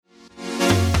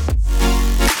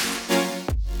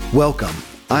Welcome.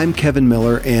 I'm Kevin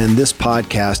Miller, and this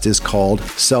podcast is called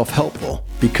Self-Helpful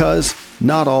because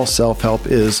not all self-help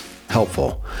is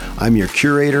helpful. I'm your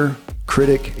curator,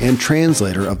 critic, and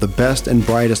translator of the best and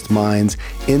brightest minds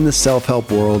in the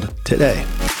self-help world today.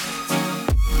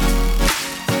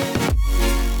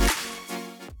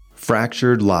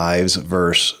 Fractured lives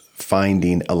versus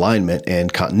finding alignment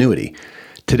and continuity.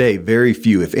 Today, very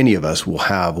few, if any of us, will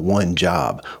have one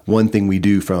job, one thing we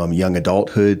do from young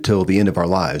adulthood till the end of our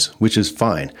lives, which is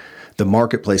fine. The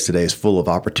marketplace today is full of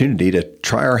opportunity to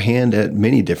try our hand at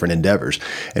many different endeavors.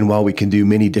 And while we can do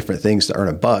many different things to earn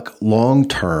a buck,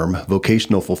 long-term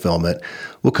vocational fulfillment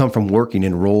will come from working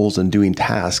in roles and doing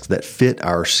tasks that fit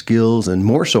our skills and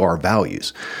more so our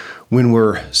values. When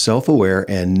we're self-aware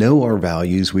and know our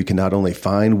values, we can not only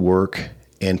find work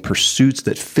and pursuits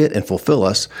that fit and fulfill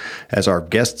us, as our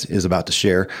guest is about to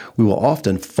share, we will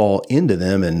often fall into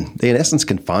them and they in essence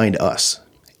can find us.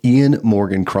 Ian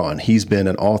Morgan Cron. He's been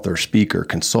an author, speaker,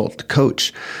 consultant,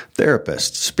 coach,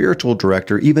 therapist, spiritual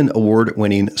director, even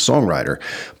award-winning songwriter.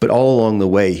 But all along the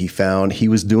way, he found he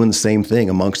was doing the same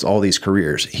thing amongst all these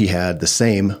careers. He had the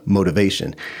same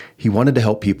motivation. He wanted to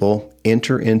help people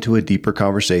enter into a deeper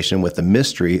conversation with the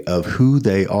mystery of who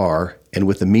they are and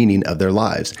with the meaning of their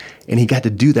lives. And he got to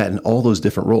do that in all those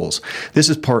different roles. This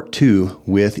is part 2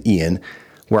 with Ian,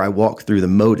 where I walk through the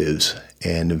motives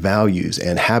and values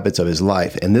and habits of his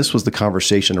life. And this was the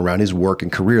conversation around his work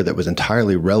and career that was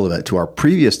entirely relevant to our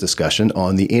previous discussion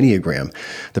on the Enneagram,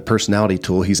 the personality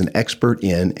tool he's an expert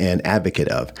in and advocate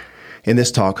of. In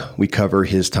this talk, we cover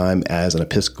his time as an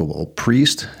Episcopal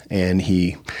priest, and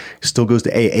he still goes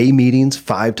to AA meetings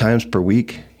 5 times per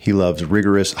week. He loves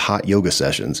rigorous hot yoga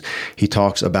sessions. He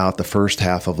talks about the first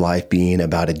half of life being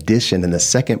about addition and the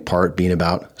second part being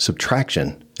about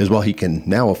subtraction. As well, he can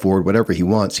now afford whatever he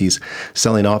wants. He's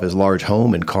selling off his large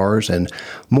home and cars and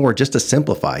more just to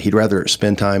simplify. He'd rather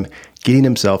spend time getting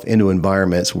himself into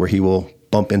environments where he will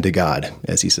bump into God,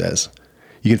 as he says.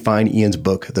 You can find Ian's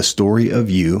book, The Story of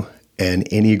You, an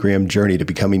Enneagram Journey to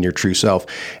Becoming Your True Self,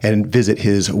 and visit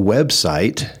his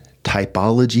website,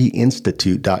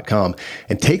 typologyinstitute.com,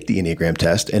 and take the Enneagram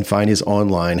test and find his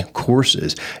online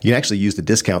courses. You can actually use the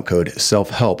discount code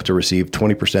SELFHELP to receive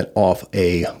 20% off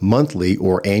a monthly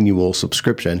or annual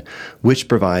subscription, which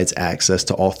provides access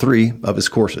to all 3 of his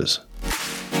courses.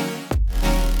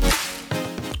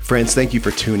 Friends, thank you for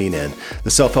tuning in.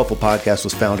 The Self-Helpful Podcast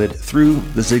was founded through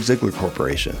the Zig Ziglar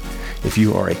Corporation. If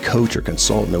you are a coach or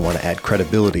consultant and want to add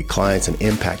credibility, clients, and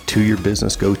impact to your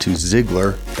business, go to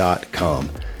Ziglar.com.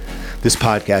 This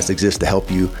podcast exists to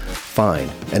help you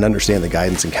find and understand the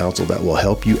guidance and counsel that will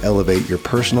help you elevate your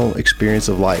personal experience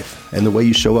of life and the way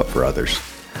you show up for others.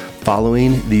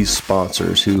 Following these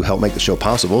sponsors who help make the show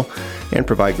possible and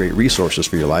provide great resources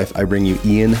for your life, I bring you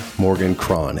Ian Morgan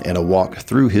Cron and a walk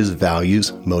through his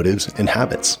values, motives, and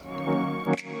habits.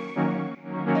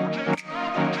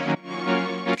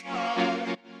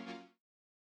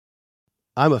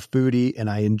 I'm a foodie and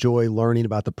I enjoy learning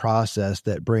about the process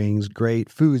that brings great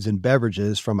foods and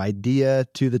beverages from idea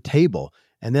to the table.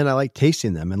 And then I like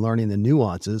tasting them and learning the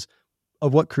nuances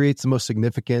of what creates the most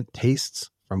significant tastes,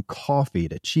 from coffee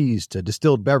to cheese to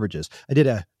distilled beverages. I did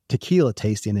a tequila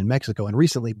tasting in Mexico and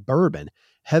recently bourbon.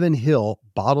 Heaven Hill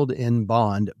bottled in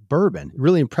bond bourbon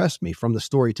really impressed me from the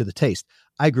story to the taste.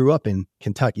 I grew up in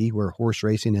Kentucky where horse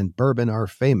racing and bourbon are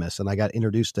famous, and I got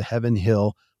introduced to Heaven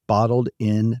Hill bottled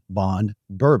in bond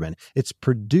bourbon. It's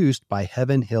produced by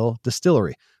Heaven Hill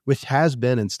Distillery, which has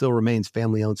been and still remains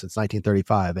family-owned since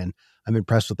 1935. And I'm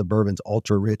impressed with the bourbon's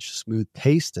ultra-rich, smooth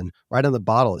taste. And right on the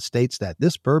bottle, it states that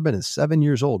this bourbon is 7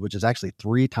 years old, which is actually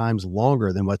 3 times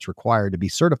longer than what's required to be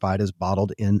certified as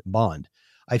bottled in bond.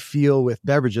 I feel with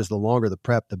beverages, the longer the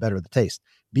prep, the better the taste.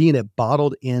 Being a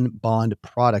bottled in bond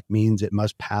product means it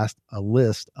must pass a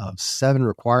list of 7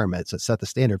 requirements that set the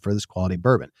standard for this quality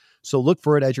bourbon. So look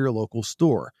for it at your local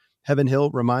store. Heaven Hill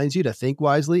reminds you to think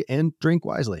wisely and drink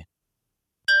wisely.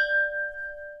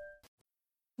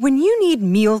 When you need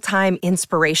mealtime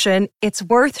inspiration, it's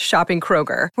worth shopping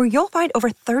Kroger, where you'll find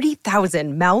over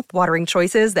 30,000 mouth-watering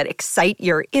choices that excite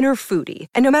your inner foodie.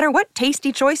 And no matter what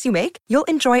tasty choice you make, you'll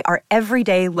enjoy our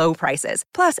everyday low prices,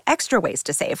 plus extra ways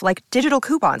to save, like digital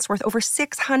coupons worth over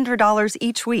 $600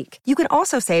 each week. You can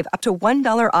also save up to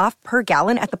 $1 off per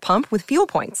gallon at the pump with fuel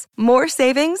points. More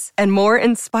savings and more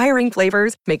inspiring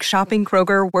flavors make shopping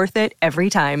Kroger worth it every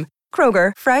time.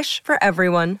 Kroger, fresh for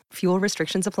everyone. Fuel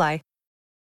restrictions apply.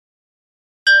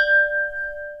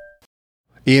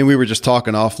 Ian, we were just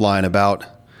talking offline about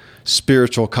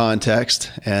spiritual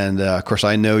context. And of course,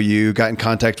 I know you, got in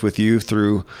contact with you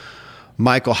through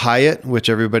Michael Hyatt, which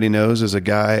everybody knows is a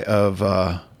guy of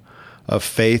of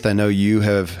faith. I know you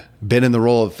have been in the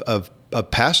role of a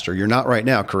pastor. You're not right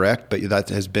now, correct? But that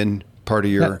has been part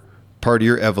of your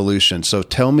evolution. So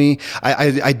tell me,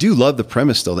 I do love the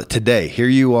premise still that today, here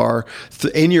you are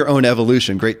in your own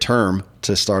evolution, great term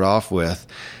to start off with,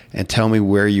 and tell me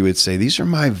where you would say, these are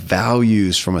my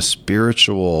values from a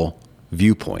spiritual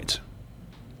viewpoint.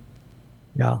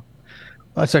 Yeah.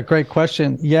 That's a great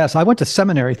question. Yes, I went to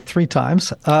seminary 3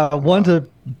 times. One to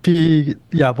get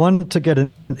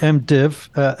an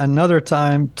MDiv, another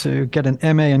time to get an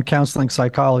MA in counseling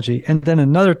psychology, and then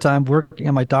another time working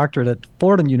on my doctorate at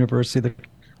Fordham University,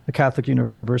 the Catholic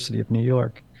University of New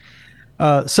York.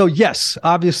 So yes,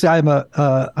 obviously I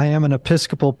am an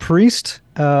Episcopal priest,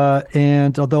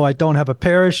 and although I don't have a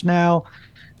parish now,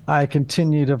 I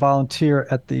continue to volunteer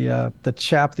at the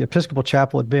Episcopal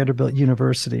Chapel at Vanderbilt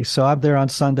University. So I'm there on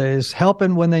Sundays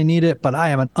helping when they need it, but I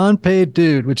am an unpaid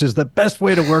dude, which is the best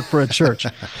way to work for a church.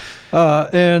 So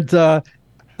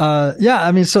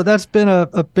that's been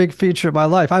a big feature of my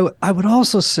life. I would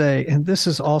also say, and this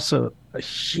is also a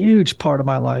huge part of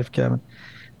my life, Kevin,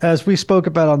 as we spoke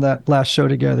about on that last show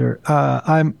together,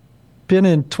 I'm been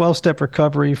in 12-step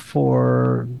recovery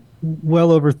for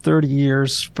well over 30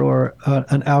 years for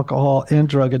an alcohol and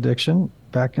drug addiction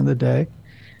back in the day.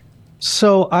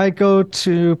 So I go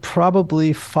to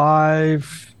probably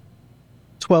 5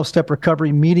 12-step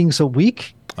recovery meetings a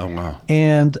week. Oh, wow.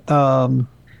 And,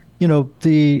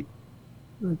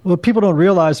 what people don't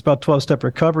realize about 12-step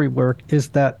recovery work is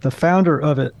that the founder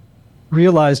of it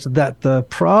realized that the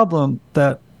problem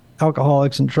that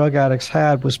alcoholics and drug addicts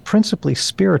had was principally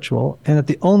spiritual, and that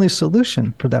the only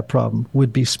solution for that problem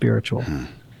would be spiritual.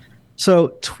 So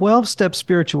 12-step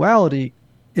spirituality,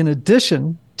 in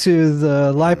addition to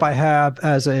the life I have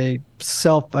as a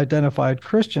self-identified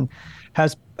Christian,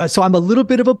 has so I'm a little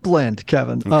bit of a blend,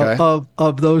 Kevin,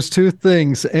 of those two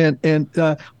things, and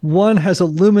one has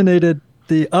illuminated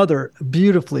the other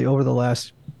beautifully over the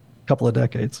last couple of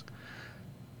decades.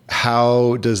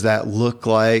 How does that look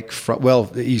like?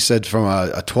 You said from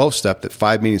a 12-step that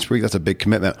 5 meetings per week, that's a big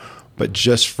commitment, but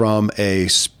just from a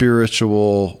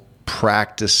spiritual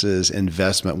practices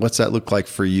investment, what's that look like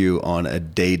for you on a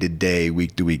day-to-day,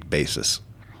 week-to-week basis?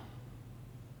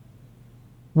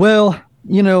 Well,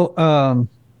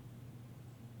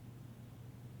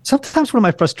 sometimes one of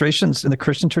my frustrations in the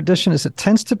Christian tradition is it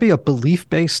tends to be a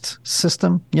belief-based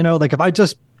system. Like if I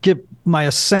just give my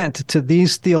assent to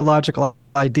these theological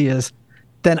ideas,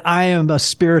 then I am a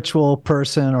spiritual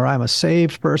person, or I'm a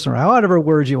saved person, or whatever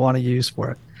word you want to use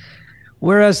for it.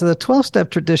 Whereas the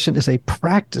 12-step tradition is a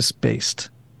practice-based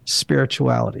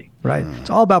spirituality, right? It's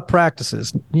all about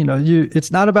practices.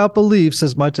 It's not about beliefs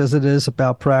as much as it is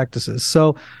about practices.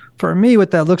 So for me,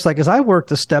 what that looks like is I work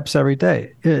the steps every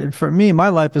day. For me, my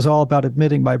life is all about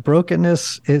admitting my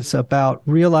brokenness. It's about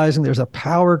realizing there's a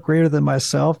power greater than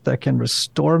myself that can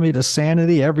restore me to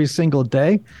sanity every single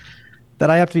day, that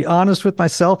I have to be honest with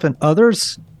myself and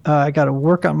others. I got to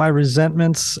work on my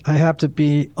resentments. I have to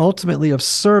be ultimately of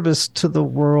service to the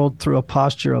world through a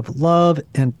posture of love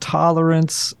and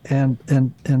tolerance and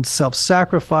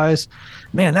self-sacrifice.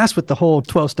 Man, that's what the whole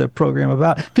 12-step program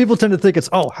about. People tend to think it's,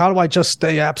 how do I just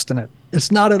stay abstinent? It's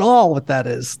not at all what that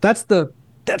is. That's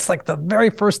like the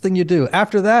very first thing you do.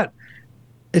 After that,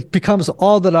 it becomes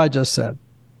all that I just said.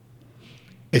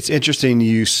 It's interesting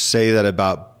you say that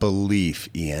about belief,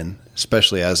 Ian,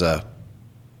 especially as a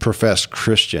professed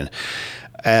Christian.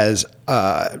 I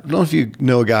don't know if you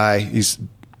know a guy, he's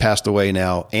passed away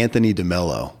now, Anthony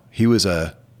DeMello. He was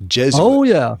a Jesuit. Oh,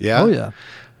 yeah. Yeah? Oh, yeah.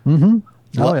 Mm-hmm.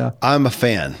 Well, yeah. I'm a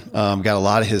fan. Got a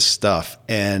lot of his stuff.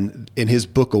 And in his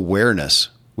book, Awareness,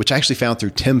 which I actually found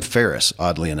through Tim Ferriss,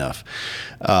 oddly enough,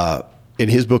 in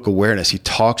his book, Awareness,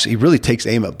 he really takes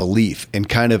aim at belief and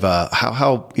kind of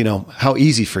how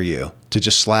easy for you to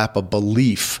just slap a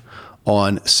belief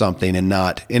on something and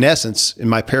not, in essence, in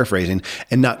my paraphrasing,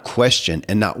 and not question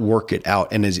and not work it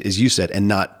out. And as you said, and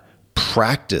not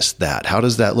practice that. How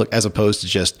does that look, as opposed to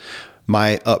just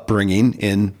my upbringing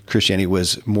in Christianity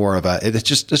was more of it's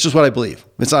just what I believe.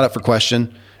 It's not up for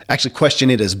question. Actually,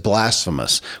 question it as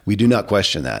blasphemous. We do not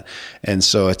question that. And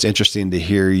so it's interesting to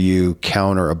hear you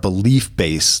counter a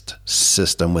belief-based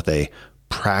system with a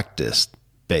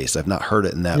practice-based. I've not heard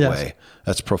it in that way.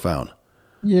 That's profound.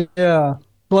 Yeah.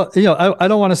 Well, I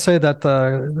don't want to say that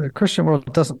the Christian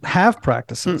world doesn't have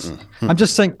practices. I'm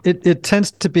just saying it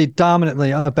tends to be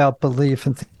dominantly about belief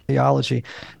and theology.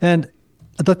 And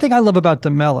the thing I love about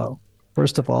DeMello,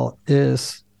 first of all,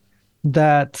 is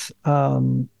that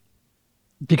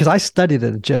because I studied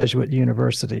at a Jesuit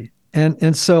university,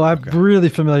 and so I'm really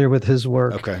familiar with his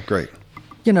work. Okay, great.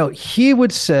 he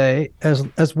would say,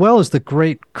 as well as the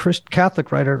great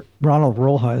Catholic writer Ronald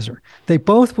Rolheiser, they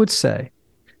both would say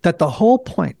that the whole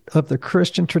point of the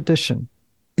Christian tradition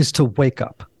is to wake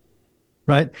up,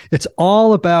 right? It's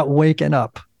all about waking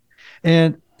up.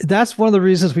 And that's one of the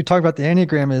reasons we talk about the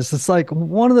Enneagram. Is it's like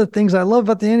one of the things I love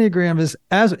about the Enneagram is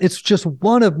as it's just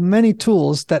one of many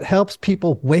tools that helps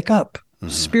people wake up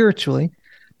spiritually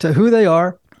to who they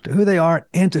are,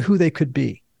 and to who they could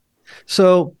be.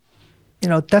 So,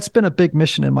 that's been a big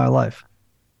mission in my life.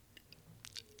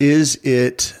 Is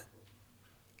it,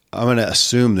 I'm going to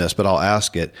assume this, but I'll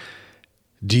ask it.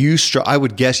 Do you, I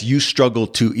would guess you struggle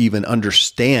to even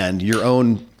understand your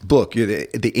own book, the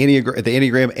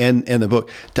Enneagram and the book,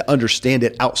 to understand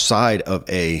it outside of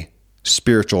a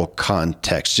spiritual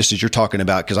context, just as you're talking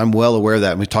about, because I'm well aware of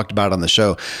that. And we talked about it on the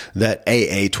show that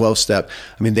AA 12-step,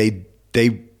 I mean,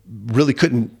 they really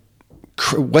couldn't,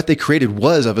 what they created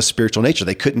was of a spiritual nature.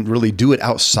 They couldn't really do it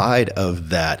outside of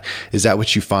that. Is that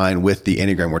what you find with the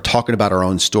Enneagram? We're talking about our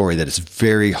own story, that it's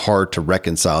very hard to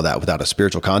reconcile that without a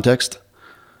spiritual context.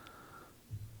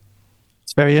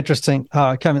 It's very interesting,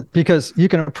 Kevin, because you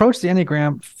can approach the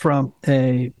Enneagram from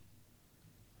an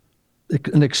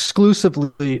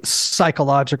exclusively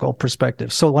psychological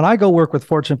perspective. So when I go work with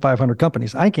Fortune 500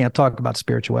 companies, I can't talk about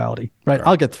spirituality, right? Sure.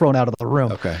 I'll get thrown out of the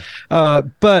room. Okay.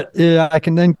 But I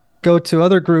can then go to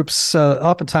other groups,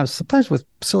 sometimes with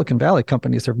Silicon Valley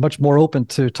companies, they're much more open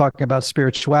to talking about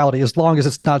spirituality as long as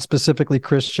it's not specifically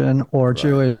Christian or right.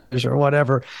 Jewish or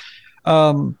whatever.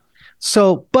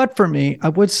 But for me, I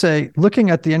would say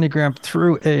looking at the Enneagram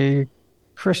through a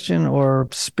Christian or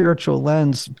spiritual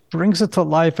lens brings it to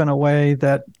life in a way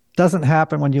that doesn't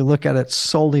happen when you look at it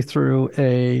solely through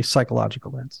a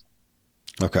psychological lens.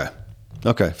 Okay.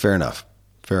 Fair enough.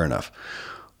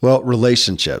 Well,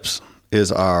 relationships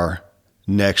is our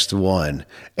next one.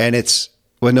 And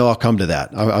I'll come to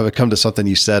that. I would come to something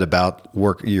you said about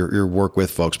your work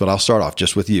with folks, but I'll start off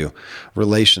just with you.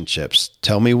 Relationships.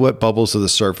 Tell me what bubbles to the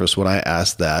surface when I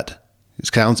ask that. It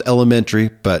sounds elementary,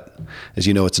 but as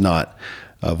you know, it's not,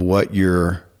 of what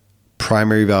your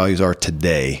primary values are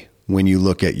today when you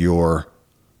look at your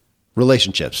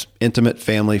relationships, intimate,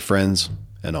 family, friends,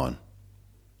 and on.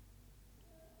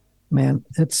 Man,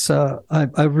 it's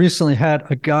I recently had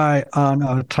a guy on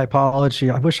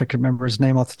typology. I wish I could remember his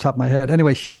name off the top of my head.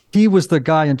 Anyway, he was the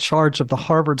guy in charge of the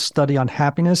Harvard study on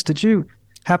happiness. Did you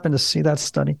happen to see that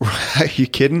study? Are you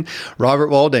kidding? Robert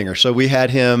Waldinger. So we had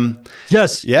him.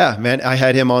 Yes. Yeah, man. I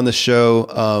had him on the show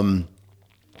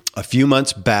a few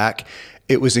months back.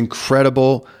 It was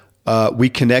incredible. We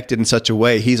connected in such a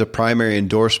way. He's a primary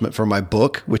endorsement for my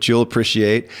book, which you'll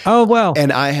appreciate. Oh, wow.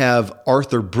 And I have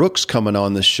Arthur Brooks coming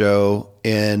on the show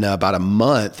in about a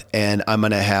month, and I'm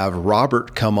going to have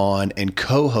Robert come on and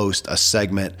co-host a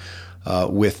segment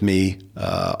with me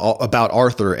about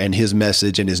Arthur and his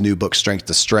message and his new book, Strength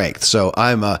to Strength. So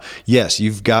yes,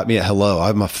 you've got me at hello.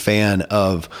 I'm a fan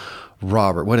of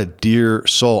Robert. What a dear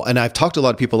soul. And I've talked to a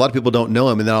lot of people. A lot of people don't know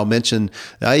him. And then I'll mention,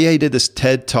 he did this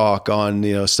TED talk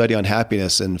on, study on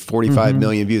happiness and 45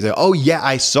 million views. Oh yeah,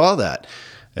 I saw that.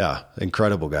 Yeah.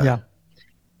 Incredible guy. Yeah.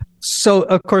 So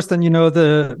of course, then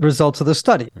the results of the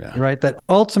study, right? That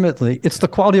ultimately it's the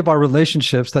quality of our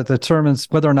relationships that determines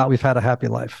whether or not we've had a happy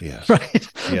life. Yes. Right.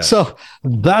 Yes. So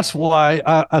that's why,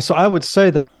 I would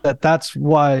say that's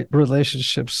why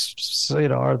relationships,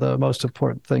 are the most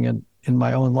important thing in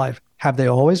my own life. Have they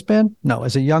always been? No.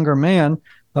 As a younger man,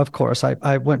 of course,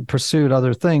 I went and pursued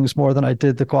other things more than I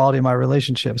did the quality of my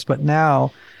relationships. But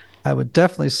now I would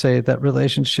definitely say that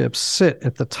relationships sit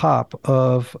at the top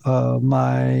of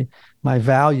my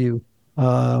value,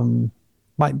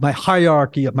 my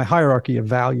hierarchy of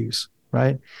values,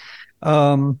 right?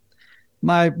 I'll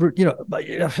give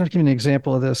you an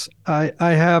example of this. I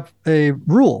have a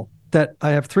rule that I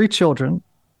have 3 children,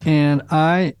 and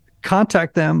I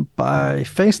contact them by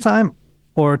FaceTime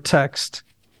or text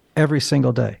every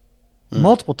single day,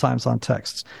 multiple times on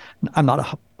texts. I'm not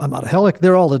a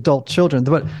they're all adult children,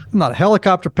 but I'm not a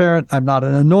helicopter parent. I'm not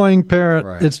an annoying parent.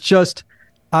 Right. It's just,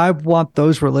 I want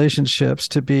those relationships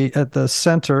to be at the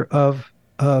center of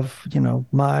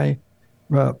my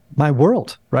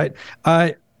world. Right.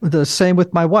 The same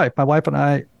with my wife. My wife and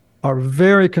I are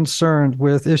very concerned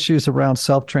with issues around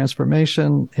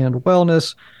self-transformation and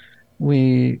wellness.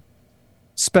 We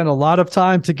spend a lot of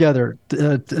time together,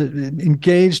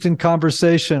 engaged in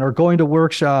conversation or going to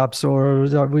workshops, or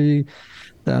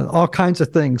all kinds of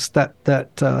things that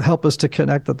help us to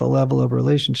connect at the level of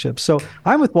relationships. So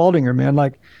I'm with Waldinger, man.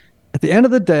 Like at the end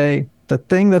of the day, the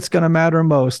thing that's going to matter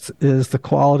most is the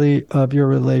quality of your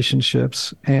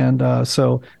relationships. And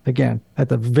so, again, at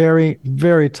the very,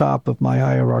 very top of my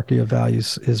hierarchy of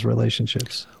values is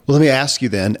relationships. Well, let me ask you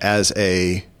then, as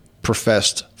a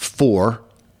professed 4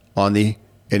 on the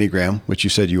Enneagram, which you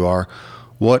said you are,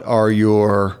 what are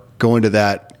your, going to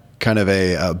that kind of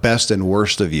a best and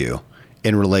worst of you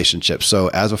in relationships? So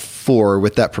as a 4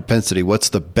 with that propensity, what's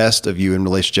the best of you in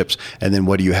relationships? And then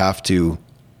what do you have to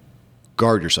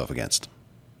guard yourself against?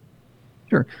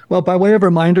 Sure. Well, by way of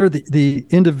reminder, the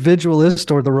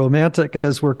individualist, or the romantic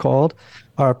as we're called,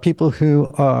 are people who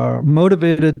are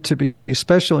motivated to be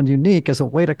special and unique as a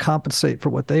way to compensate for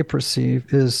what they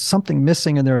perceive is something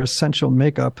missing in their essential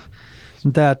makeup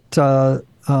that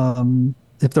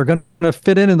if they're going to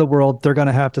fit in the world, they're going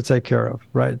to have to take care of,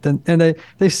 right? And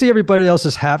they see everybody else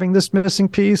as having this missing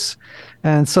piece,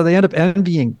 and so they end up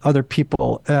envying other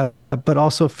people, but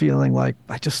also feeling like,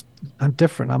 I'm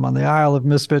different. I'm on the aisle of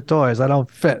misfit toys. I don't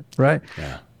fit, right?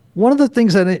 Yeah. One of the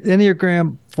things that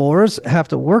Enneagram 4s have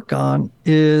to work on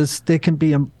is they can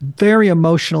be very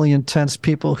emotionally intense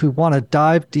people who want to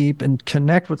dive deep and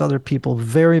connect with other people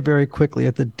very, very quickly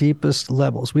at the deepest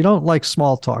levels. We don't like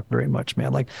small talk very much,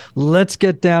 man. Like, let's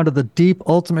get down to the deep,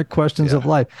 ultimate questions of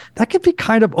life. That can be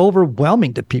kind of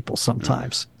overwhelming to people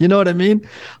sometimes. You know what I mean?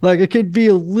 Like, it could be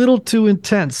a little too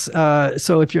intense.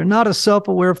 So if you're not a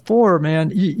self-aware 4,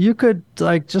 man, you could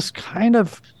like just kind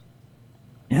of,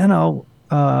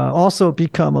 also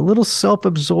become a little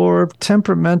self-absorbed,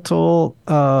 temperamental,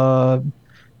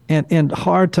 and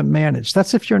hard to manage.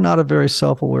 That's if you're not a very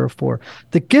self-aware 4.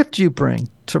 The gift you bring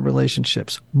to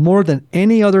relationships, more than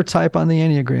any other type on the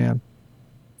Enneagram,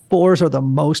 4s are the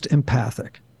most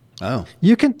empathic. Oh.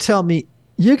 You can tell me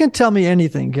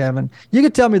anything, Kevin. You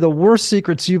can tell me the worst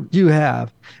secrets you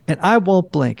have, and I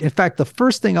won't blink. In fact, the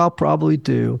first thing I'll probably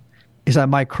do is I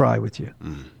might cry with you.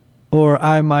 Or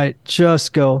I might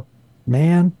just go,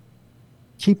 man,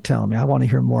 keep telling me. I want to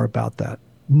hear more about that.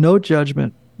 No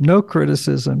judgment, no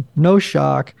criticism, no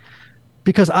shock,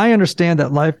 because I understand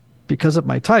that life, because of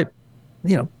my type,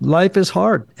 life is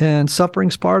hard and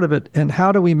suffering's part of it. And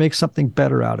how do we make something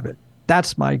better out of it?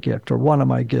 That's my gift, or one of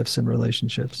my gifts in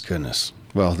relationships. Goodness.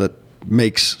 Well, that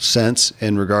makes sense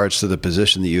in regards to the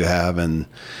position that you have, and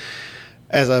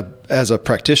as a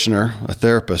practitioner, a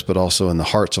therapist, but also in the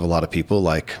hearts of a lot of people,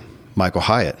 like Michael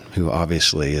Hyatt, who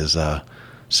obviously is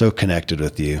so connected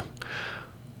with you.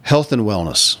 Health and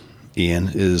wellness,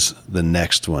 Ian, is the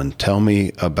next one. Tell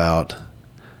me about,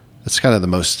 it's kind of the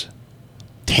most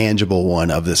tangible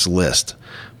one of this list,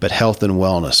 but health and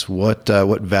wellness. What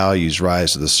values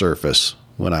rise to the surface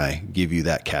when I give you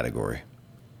that category?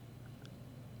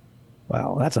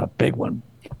 Wow, that's a big one.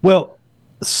 Well,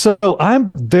 so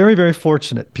I'm very, very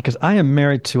fortunate because I am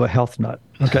married to a health nut.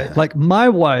 Okay. Like my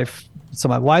wife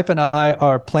and I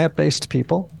are plant-based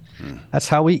people. That's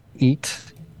how we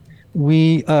eat.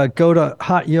 We go to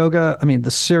hot yoga. I mean,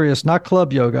 the serious, not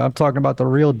club yoga. I'm talking about the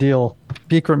real deal,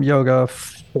 Bikram yoga,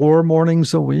 4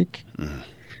 mornings a week.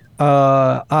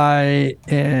 I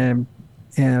am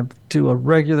do a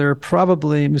regular,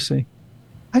 probably, let me see,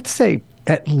 I'd say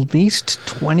at least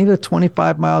 20 to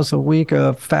 25 miles a week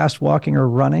of fast walking or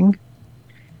running.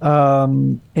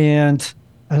 And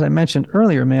as I mentioned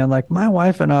earlier, man, like my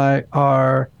wife and I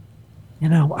are, I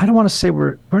don't want to say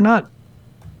we're not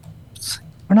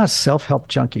self-help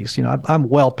junkies. I'm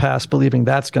well past believing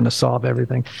that's going to solve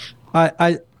everything.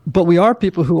 But we are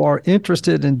people who are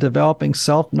interested in developing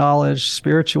self-knowledge,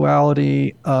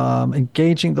 spirituality,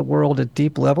 engaging the world at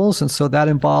deep levels. And so that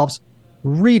involves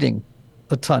reading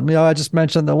a ton. I just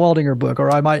mentioned the Waldinger book, or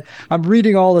I'm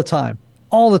reading all the time.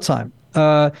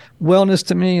 Wellness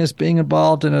to me is being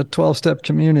involved in a 12-step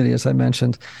community, as I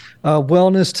mentioned.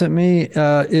 Wellness to me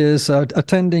is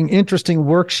attending interesting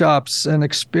workshops and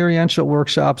experiential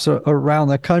workshops around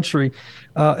the country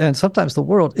and sometimes the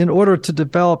world in order to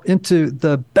develop into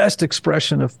the best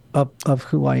expression of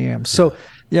who I am. So,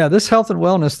 yeah, this health and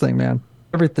wellness thing, man,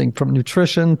 everything from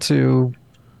nutrition to,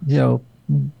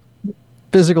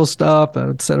 physical stuff,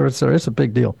 et cetera, it's a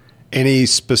big deal. Any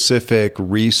specific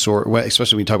resource,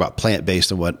 especially when you talk about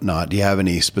plant-based and whatnot, do you have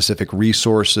any specific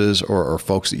resources or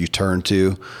folks that you turn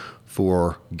to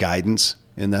for guidance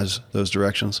in those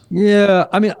directions? Yeah.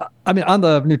 I mean, on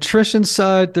the nutrition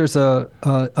side, there's a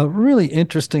really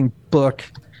interesting book.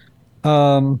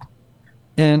 And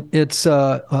it's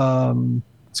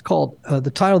called,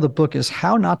 the title of the book is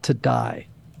How Not to Die.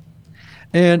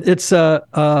 And it's a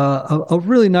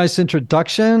really nice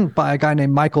introduction by a guy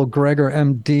named Michael Greger,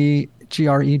 MD,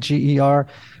 Greger.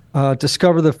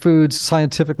 Discover the foods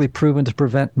scientifically proven to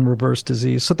prevent and reverse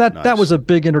disease. So that was a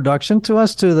big introduction to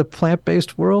us to the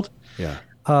plant-based world. Yeah.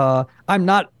 I'm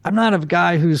not a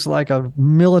guy who's like a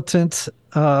militant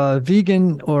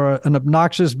vegan or an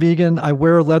obnoxious vegan. I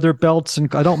wear leather belts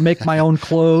and I don't make my own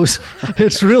clothes.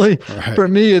 It's really Right. for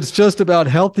me, it's just about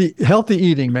healthy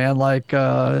eating, man. Like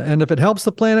and if it helps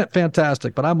the planet,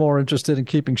 fantastic. But I'm more interested in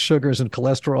keeping sugars and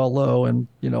cholesterol low and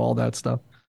all that stuff.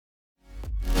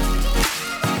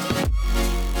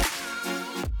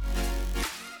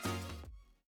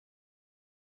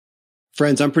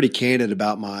 Friends, I'm pretty candid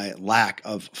about my lack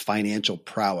of financial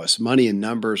prowess. Money and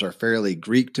numbers are fairly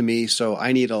Greek to me, so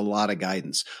I need a lot of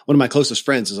guidance. One of my closest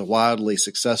friends is a wildly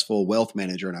successful wealth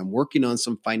manager, and I'm working on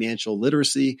some financial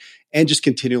literacy and just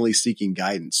continually seeking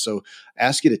guidance. So I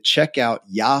ask you to check out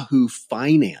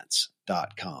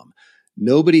yahoofinance.com.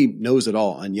 Nobody knows it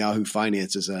all, and Yahoo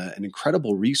Finance is an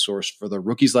incredible resource for the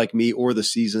rookies like me or the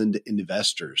seasoned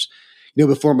investors.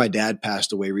 Before my dad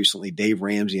passed away recently, Dave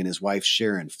Ramsey and his wife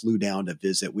Sharon flew down to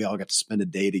visit. We all got to spend a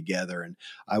day together, and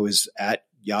I was at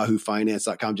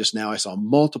yahoofinance.com just now. I saw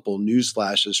multiple news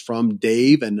flashes from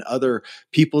Dave and other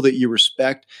people that you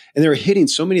respect, and they're hitting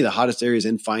so many of the hottest areas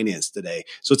in finance today.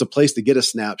 So it's a place to get a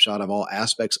snapshot of all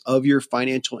aspects of your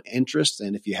financial interests,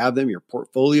 and if you have them, your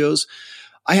portfolios.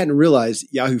 I hadn't realized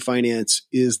Yahoo Finance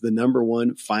is the number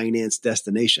one finance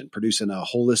destination, producing a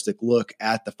holistic look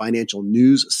at the financial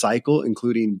news cycle,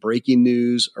 including breaking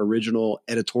news, original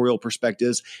editorial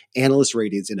perspectives, analyst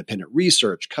ratings, independent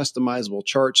research, customizable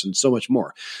charts, and so much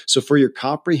more. So for your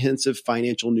comprehensive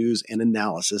financial news and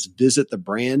analysis, visit the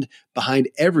brand behind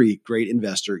every great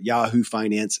investor,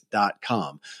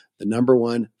 yahoofinance.com, the number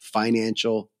one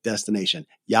financial destination,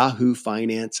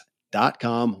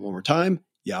 yahoofinance.com. One more time,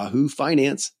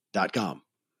 yahoofinance.com.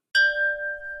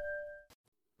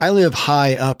 I live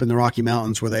high up in the Rocky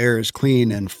Mountains where the air is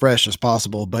clean and fresh as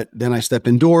possible, but then I step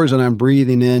indoors and I'm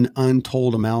breathing in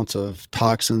untold amounts of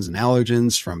toxins and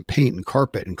allergens from paint and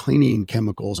carpet and cleaning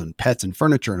chemicals and pets and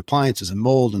furniture and appliances and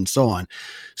mold and so on.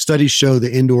 Studies show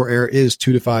the indoor air is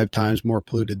 2 to 5 times more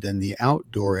polluted than the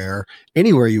outdoor air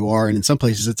anywhere you are, and in some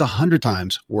places it's 100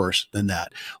 times worse than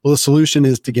that. Well, the solution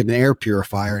is to get an air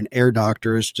purifier, and Air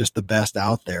Doctor is just the best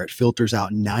out there. It filters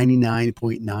out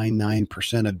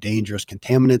 99.99% of dangerous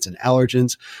contaminants and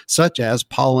allergens, such as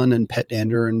pollen and pet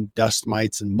dander and dust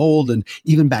mites and mold and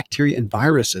even bacteria and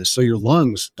viruses, so your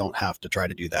lungs don't have to try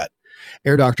to do that.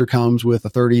 Air Doctor comes with a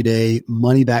 30-day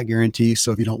money-back guarantee,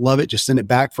 so if you don't love it, just send it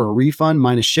back for a refund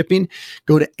minus shipping.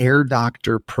 Go to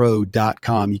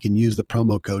airdoctorpro.com. You can use the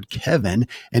promo code Kevin,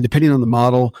 and depending on the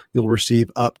model, you'll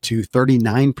receive up to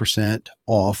 39%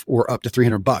 off or up to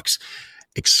 $300.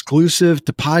 Exclusive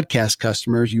to podcast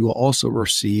customers, you will also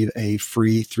receive a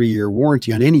free 3-year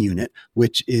warranty on any unit,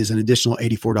 which is an additional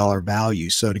 $84 value.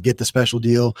 So to get the special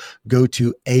deal, go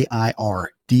to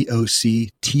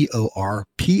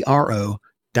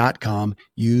airdoctorpro.com.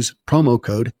 Use promo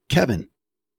code Kevin.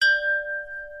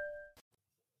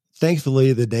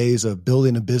 Thankfully, the days of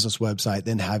building a business website,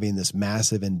 then having this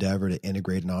massive endeavor to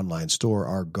integrate an online store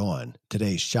are gone.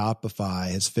 Today,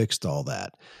 Shopify has fixed all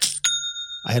that.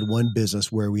 I had one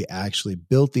business where we actually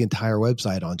built the entire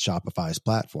website on Shopify's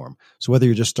platform. So whether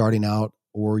you're just starting out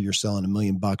or you're selling $1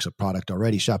 million of product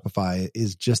already, Shopify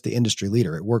is just the industry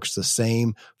leader. It works the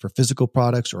same for physical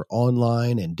products or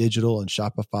online and digital, and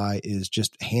Shopify is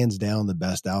just hands down the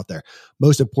best out there.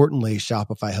 Most importantly,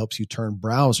 Shopify helps you turn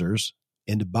browsers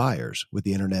into buyers with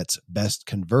the internet's best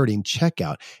converting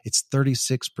checkout. It's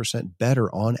 36% better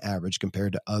on average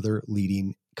compared to other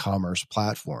leading commerce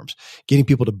platforms. Getting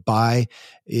people to buy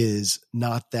is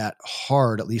not that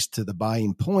hard, at least to the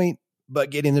buying point, but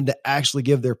getting them to actually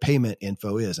give their payment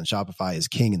info is, and Shopify is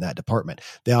king in that department.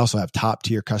 They also have top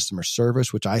tier customer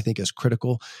service, which I think is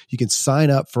critical. You can sign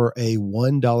up for a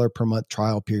 $1 per month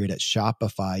trial period at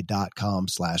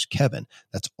shopify.com/Kevin.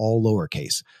 That's all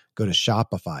lowercase. Go to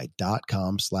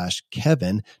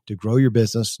shopify.com/Kevin to grow your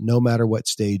business no matter what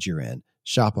stage you're in.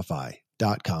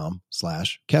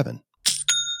 Shopify.com/Kevin.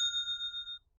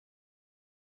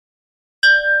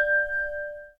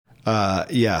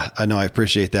 Yeah, I know. I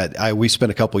appreciate that. We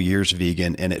spent a couple years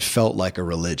vegan, and it felt like a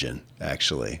religion,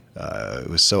 actually. It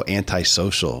was so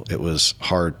antisocial. It was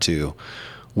hard to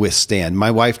withstand.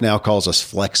 My wife now calls us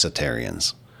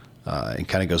flexitarians, and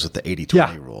kind of goes with the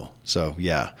 80-20 rule. So,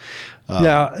 yeah. We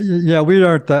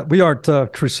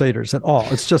aren't crusaders at all.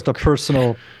 It's just a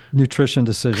personal nutrition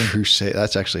decision. Crusade.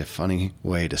 That's actually a funny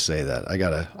way to say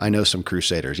that. I know some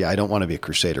crusaders. Yeah, I don't want to be a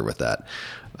crusader with that.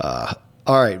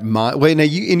 All right. Now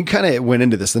you kind of went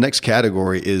into this. The next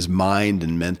category is mind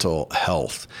and mental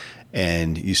health.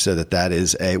 And you said that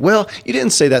is you didn't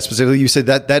say that specifically. You said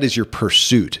that is your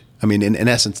pursuit. I mean, in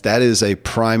essence, that is a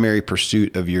primary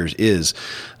pursuit of yours, is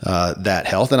that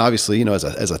health. And obviously, as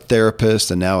a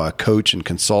therapist and now a coach and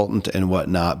consultant and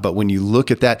whatnot. But when you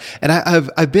look at that, and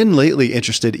I've been lately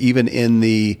interested even in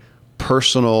the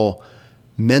personal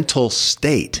mental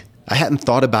state. I hadn't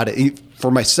thought about it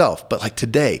for myself, but like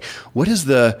today, what is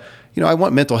I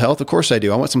want mental health. Of course I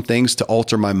do. I want some things to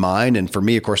alter my mind. And for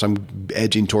me, of course, I'm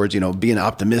edging towards, being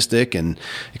optimistic and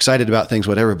excited about things,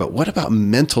 whatever. But what about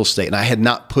mental state? And I had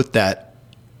not put that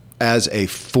as a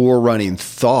forerunning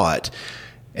thought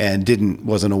and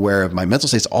wasn't aware of my mental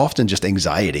state. It's often just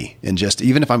anxiety and just,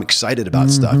 even if I'm excited about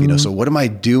stuff, so what am I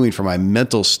doing for my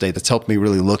mental state that's helped me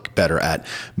really look better at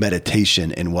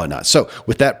meditation and whatnot? So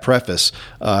with that preface,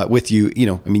 with you,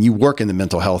 you work in the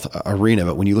mental health arena,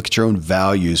 but when you look at your own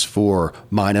values for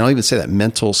mind, and I'll even say that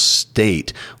mental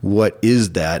state, what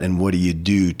is that and what do you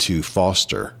do to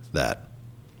foster that?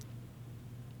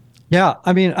 Yeah.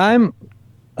 I mean, I'm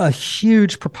a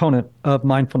huge proponent of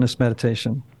mindfulness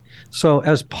meditation. So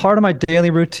as part of my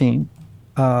daily routine,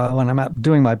 when I'm out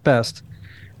doing my best,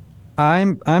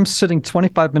 I'm sitting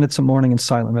 25 minutes a morning in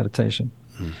silent meditation.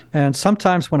 And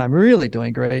sometimes when I'm really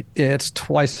doing great, it's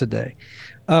twice a day.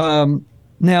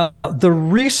 Now, the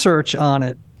research on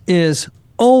it is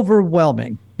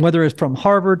overwhelming, whether it's from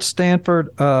Harvard,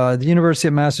 Stanford, the University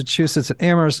of Massachusetts at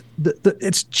Amherst.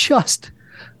 It's just...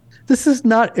 This is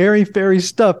not airy-fairy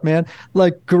stuff, man.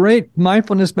 Like, great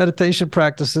mindfulness meditation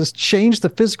practices change the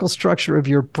physical structure of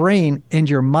your brain and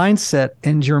your mindset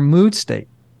and your mood state,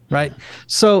 right?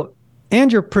 So, and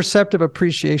your perceptive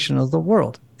appreciation of the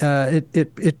world.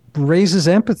 It raises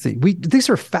empathy. These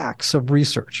are facts of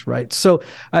research, right? So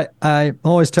I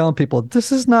always telling people,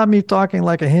 this is not me talking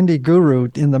like a Hindi guru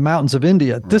in the mountains of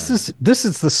India. Right. This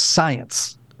is the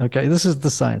science. Okay, this is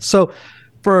the science. So,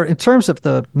 in terms of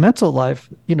the mental life,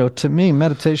 to me,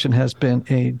 meditation has been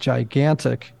a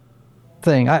gigantic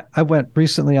thing. I went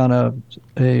recently on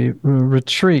a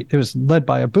retreat. It was led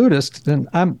by a Buddhist, and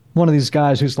I'm one of these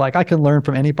guys who's like, I can learn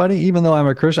from anybody, even though I'm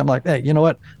a Christian. I'm like, hey, you know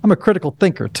what? I'm a critical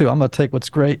thinker too. I'm going to take what's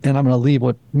great, and I'm going to leave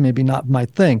what maybe not my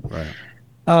thing.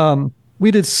 Right. We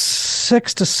did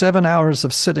 6 to 7 hours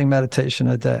of sitting meditation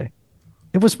a day.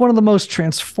 It was one of the most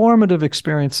transformative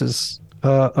experiences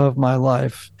of my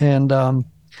life. And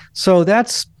so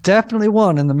that's definitely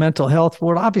one in the mental health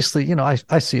world. Obviously,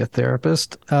 I see a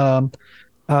therapist.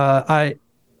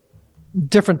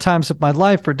 Different times of my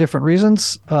life for different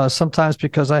reasons. Sometimes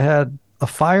because I had a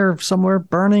fire somewhere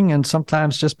burning, and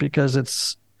sometimes just because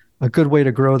it's a good way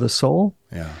to grow the soul.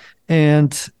 Yeah.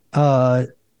 And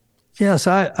yes,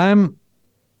 I'm.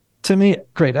 To me,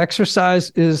 great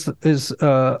exercise is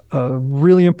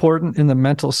really important in the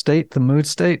mental state, the mood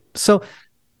state. So,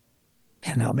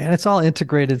 man, it's all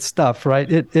integrated stuff, right?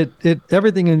 It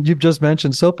everything you've just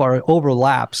mentioned so far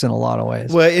overlaps in a lot of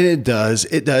ways. Well, and it does.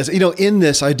 In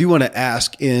this, I do want to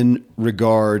ask in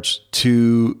regards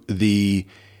to the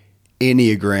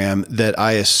Enneagram that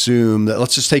I assume that,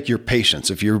 let's just take your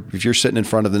patients. If you're sitting in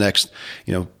front of the next,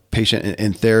 patient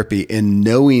in therapy and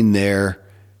knowing their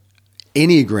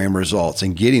Enneagram results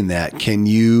and getting that, can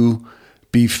you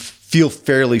feel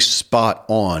fairly spot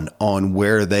on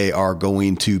where they are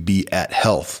going to be at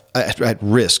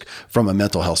risk from a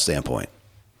mental health standpoint?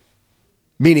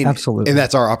 Meaning, absolutely. And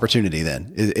that's our opportunity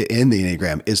then in the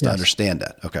Enneagram is to understand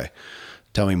that. Okay.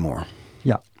 Tell me more.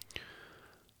 Yeah.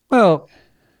 Well,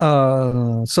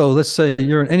 so let's say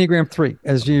you're an Enneagram 3.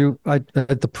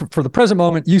 For the present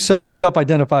moment, you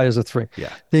self-identify as a 3.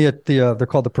 Yeah. They're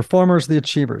called the performers, the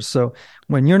achievers. So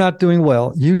when you're not doing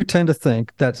well, you tend to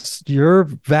think that your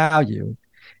value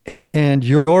and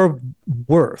your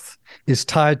worth is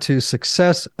tied to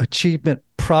success, achievement,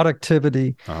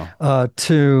 productivity,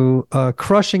 to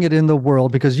crushing it in the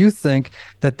world, because you think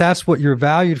that that's what you're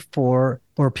valued for,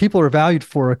 or people are valued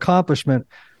for accomplishment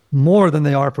more than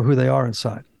they are for who they are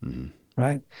inside. Mm-hmm.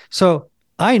 Right. So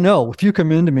I know if you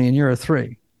come into me and you're a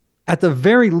 3, at the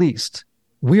very least,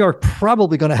 we are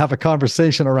probably going to have a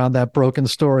conversation around that broken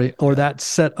story or that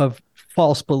set of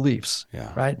false beliefs.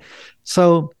 Yeah. Right.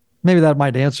 So maybe that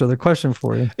might answer the question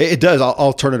for you. It does.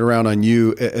 I'll turn it around on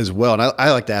you as well. And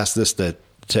I like to ask this to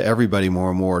everybody more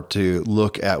and more, to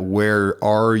look at where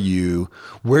do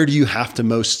you have to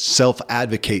most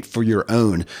self-advocate for your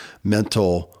own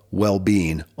mental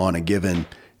well-being on a given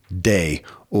day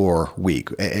or week?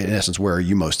 In essence, where are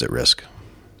you most at risk?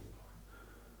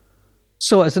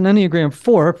 So as an Enneagram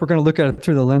 4, if we're going to look at it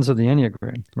through the lens of the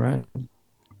Enneagram, right?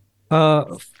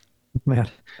 Man,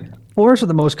 4s are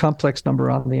the most complex number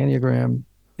on the Enneagram.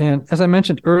 And as I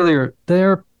mentioned earlier,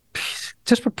 they're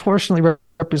disproportionately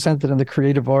represented in the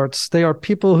creative arts. They are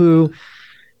people who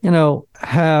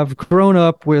have grown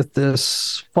up with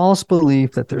this false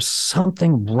belief that there's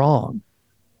something wrong,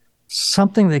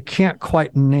 something they can't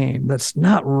quite name, that's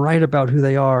not right about who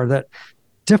they are, that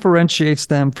differentiates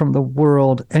them from the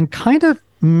world and kind of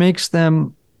makes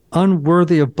them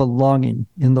unworthy of belonging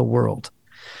in the world.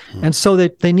 And so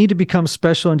they need to become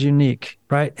special and unique,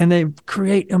 right? And they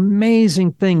create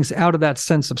amazing things out of that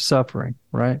sense of suffering,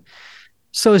 right?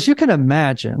 So as you can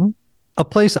imagine, a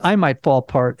place I might fall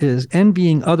apart is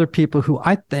envying other people who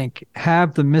I think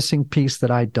have the missing piece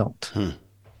that I don't,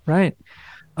 right?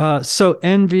 So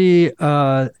envy,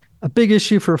 a big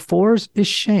issue for fours is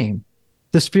shame,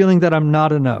 this feeling that I'm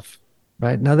not enough,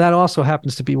 right? Now, that also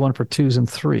happens to be one for twos and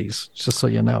threes, just so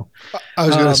you know. I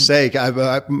was going to say,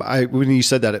 when you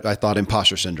said that, I thought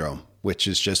imposter syndrome, which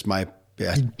is just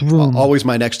always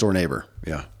my next door neighbor.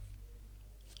 Yeah.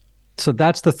 So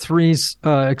that's the threes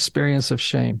experience of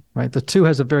shame, right? The two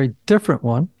has a very different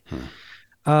one.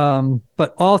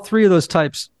 But all three of those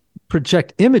types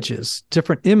project images,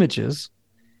 different images,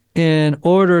 in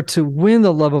order to win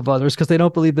the love of others because they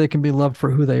don't believe they can be loved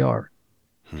for who they are.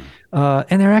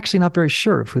 And they're actually not very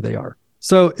sure of who they are.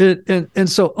 So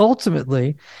so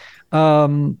ultimately, I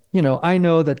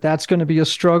know that that's going to be a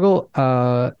struggle.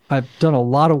 I've done a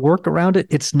lot of work around it.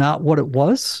 It's not what it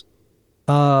was.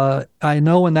 I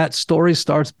know when that story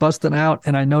starts busting out,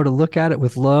 and I know to look at it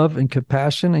with love and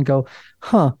compassion and go,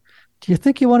 do you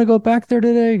think you want to go back there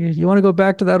today? You want to go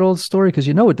back to that old story? Because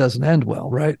it doesn't end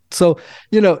well, right? So,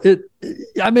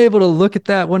 I'm able to look at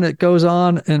that when it goes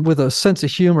on and with a sense of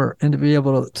humor and to be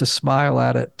able to smile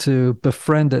at it, to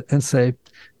befriend it and say,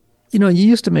 you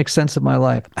used to make sense of my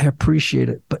life. I appreciate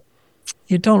it, but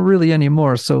you don't really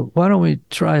anymore. So why don't we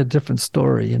try a different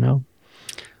story,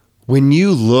 When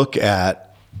you look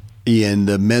at, Ian,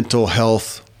 the mental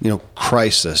health,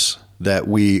 crisis that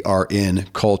we are in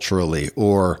culturally,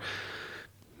 or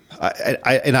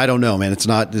I don't know, man,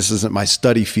 this isn't my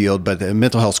study field, but the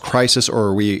mental health crisis, or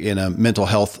are we in a mental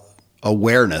health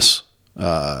awareness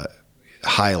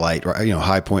highlight,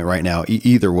 high point right now?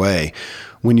 Either way,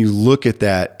 when you look at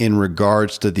that in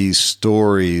regards to these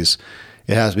stories,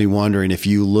 it has me wondering if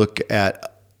you look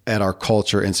at our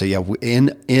culture and say,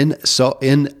 in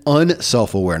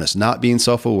unself-awareness, not being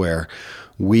self-aware,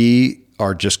 we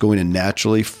are just going to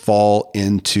naturally fall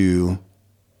into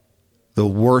the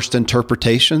worst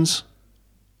interpretations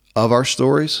of our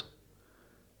stories.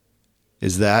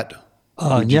 Is that?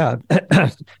 Yeah.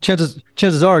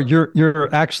 Chances are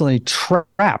you're actually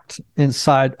trapped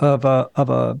inside of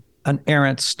an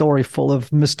errant story full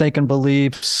of mistaken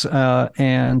beliefs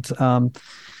and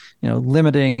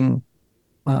limiting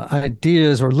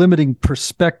ideas or limiting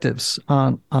perspectives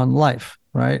on life,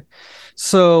 right?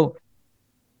 So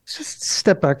just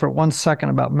step back for 1 second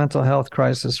about mental health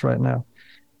crisis right now.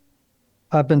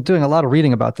 I've been doing a lot of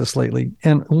reading about this lately,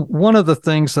 and one of the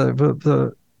things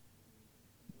the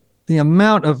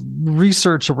amount of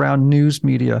research around news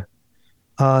media,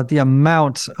 the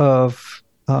amount of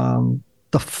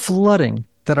the flooding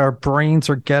that our brains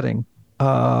are getting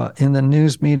in the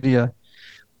news media,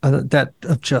 that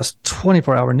of just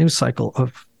 24-hour news cycle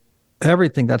of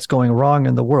everything that's going wrong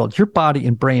in the world. Your body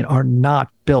and brain are not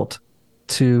built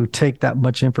to take that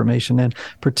much information in,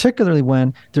 particularly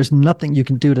when there's nothing you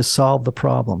can do to solve the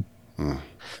problem.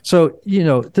 So,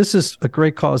 this is a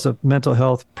great cause of mental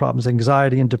health problems,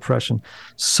 anxiety and depression.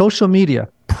 Social media,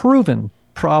 proven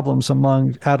problems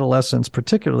among adolescents,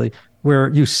 particularly where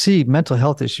you see mental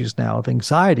health issues now, of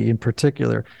anxiety in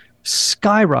particular,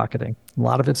 skyrocketing. A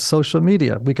lot of it's social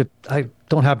media. I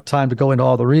don't have time to go into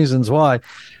all the reasons why.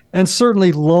 And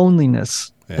certainly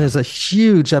loneliness is a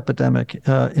huge epidemic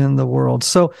in the world.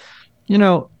 So,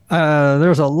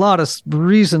 there's a lot of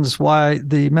reasons why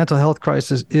the mental health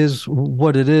crisis is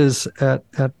what it is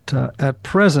at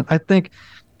present. I think,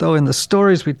 though, in the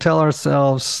stories we tell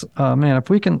ourselves, if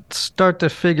we can start to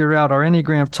figure out our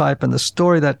Enneagram type and the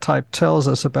story that type tells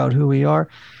us about who we are,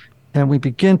 and we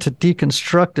begin to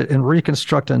deconstruct it and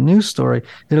reconstruct a new story,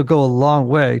 it'll go a long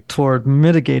way toward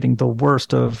mitigating the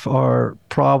worst of our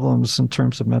problems in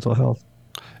terms of mental health.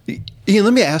 Ian,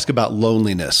 let me ask about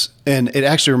loneliness. And it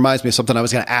actually reminds me of something I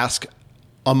was going to ask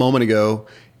a moment ago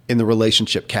in the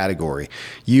relationship category.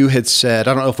 You had said,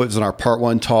 I don't know if it was in our part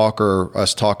one talk or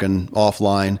us talking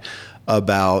offline,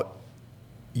 about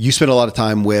you spend a lot of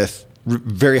time with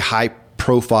very high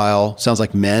profile, sounds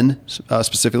like men,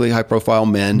 specifically high profile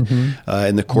men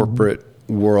in the corporate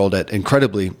world at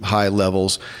incredibly high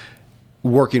levels,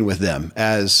 working with them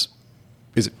as,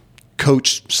 is it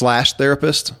coach /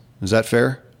 therapist? Is that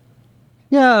fair?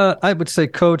 Yeah, I would say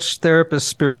coach, therapist,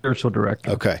 spiritual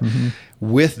director. Okay.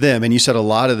 With them, and you said a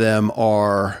lot of them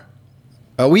are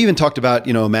We even talked about,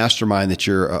 a mastermind that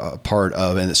you're a part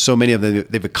of, and so many of them,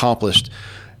 they've accomplished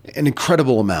an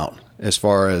incredible amount as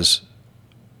far as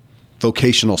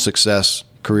vocational success,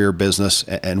 career, business,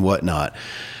 and whatnot.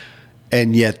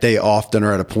 And yet they often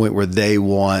are at a point where they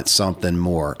want something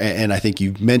more. And I think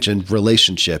you mentioned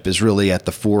relationship is really at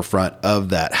the forefront of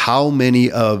that. How many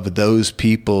of those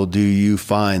people do you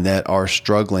find that are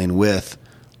struggling with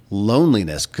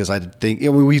loneliness? Because I think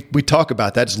we talk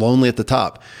about that. It's lonely at the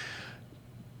top.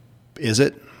 Is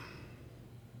it?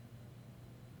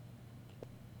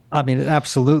 I mean, it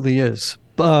absolutely is.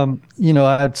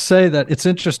 I'd say that it's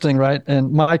interesting, right?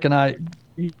 And Mike and I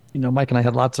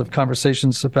had lots of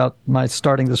conversations about my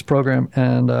starting this program,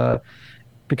 and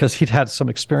because he'd had some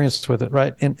experience with it,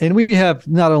 right? And we have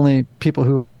not only people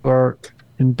who are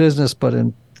in business, but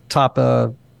in top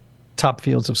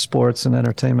fields of sports and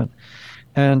entertainment.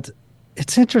 And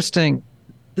it's interesting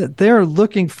that they're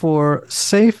looking for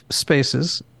safe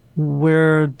spaces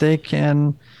where they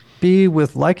can be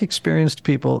with experienced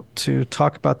people to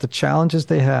talk about the challenges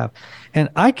they have. And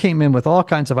I came in with all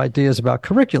kinds of ideas about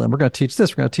curriculum. We're going to teach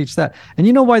this, we're going to teach that. And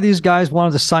you know why these guys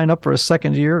wanted to sign up for a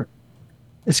second year?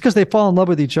 It's because they fall in love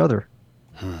with each other.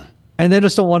 And they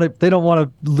just don't want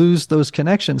to lose those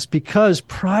connections, because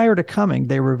prior to coming,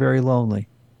 they were very lonely.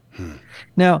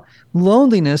 Now,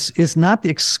 loneliness is not the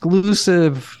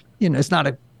exclusive, it's not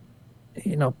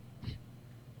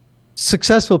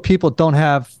successful people don't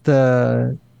have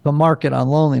the market on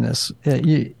loneliness.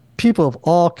 People of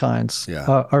all kinds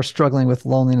are struggling with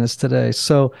loneliness today.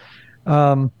 So,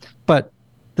 but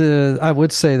I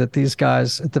would say that these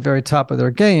guys at the very top of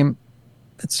their game,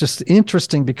 it's just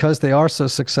interesting because they are so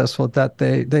successful that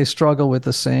they struggle with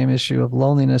the same issue of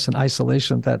loneliness and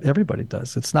isolation that everybody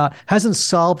does. Hasn't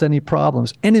solved any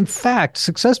problems. And in fact,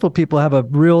 successful people have a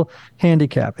real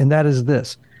handicap, and that is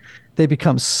this. They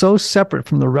become so separate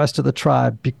from the rest of the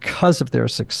tribe because of their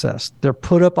success. They're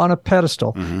put up on a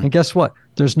pedestal. And guess what?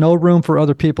 There's no room for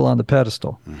other people on the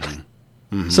pedestal.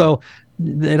 So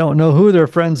they don't know who their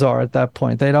friends are at that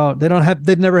point.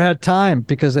 They've never had time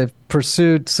because they've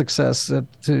pursued success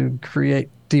to create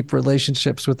deep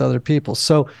relationships with other people.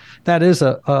 So that is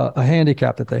a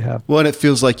handicap that they have. Well, and it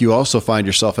feels like you also find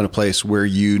yourself in a place where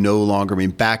you no longer,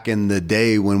 back in the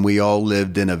day when we all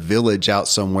lived in a village out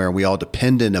somewhere and we all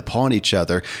depended upon each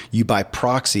other, you by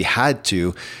proxy had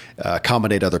to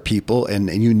accommodate other people and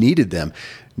you needed them.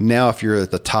 Now, if you're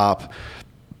at the top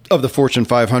of the Fortune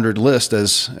 500 list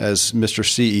as Mr.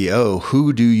 CEO,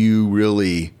 who do you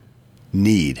really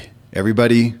need?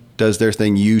 Everybody does their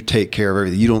thing. You take care of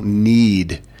everything. You don't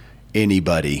need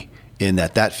anybody in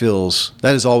that. That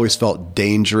has always felt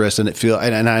dangerous, and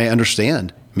and I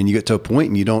understand. You get to a point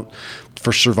and you don't,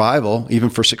 for survival, even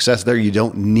for success there, you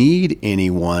don't need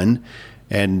anyone.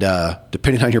 And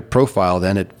depending on your profile,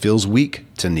 then it feels weak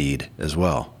to need as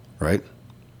well, right?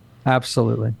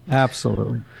 Absolutely.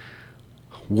 Absolutely.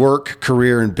 Work,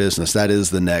 career, and business. That is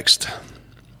the next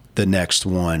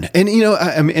one. And,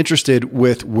 I'm interested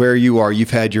with where you are.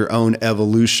 You've had your own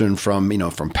evolution from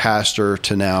pastor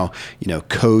to now,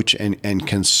 coach and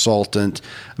consultant.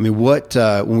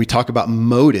 When we talk about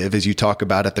motive, as you talk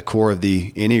about at the core of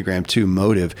the Enneagram 2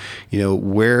 motive,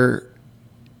 where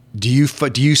do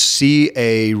you see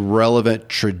a relevant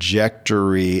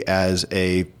trajectory as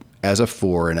a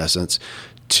 4, in essence,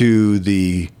 to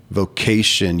the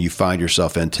vocation you find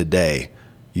yourself in today?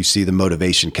 You see the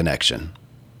motivation connection.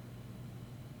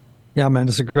 Yeah, man,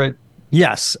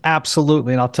 yes,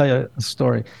 absolutely. And I'll tell you a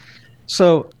story.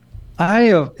 So I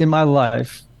have, in my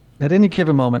life, at any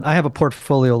given moment, I have a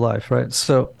portfolio life, right?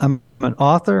 So I'm an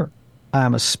author,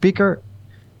 I'm a speaker,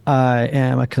 I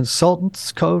am a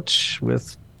consultant coach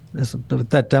with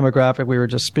that demographic we were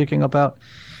just speaking about.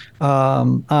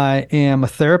 I am a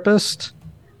therapist.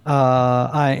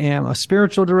 I am a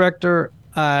spiritual director.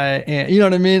 I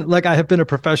have been a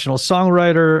professional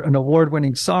songwriter, an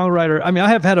award-winning songwriter. I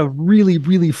have had a really,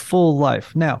 really full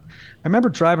life. Now, I remember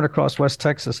driving across West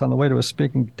Texas on the way to a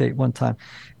speaking date one time,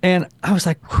 and I was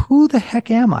like, who the heck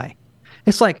am I?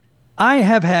 It's like, I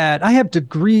have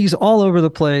degrees all over the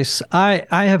place. I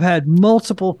have had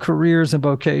multiple careers and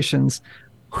vocations.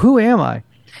 Who am I?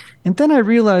 And then I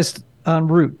realized en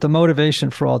route, the motivation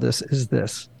for all this is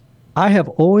this. I have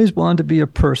always wanted to be a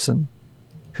person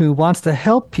who wants to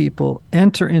help people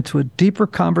enter into a deeper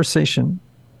conversation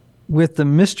with the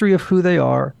mystery of who they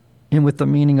are and with the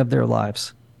meaning of their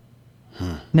lives.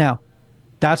 Now,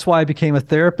 that's why I became a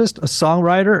therapist, a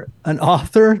songwriter, an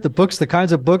author. The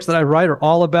kinds of books that I write are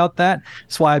all about that.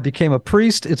 It's why I became a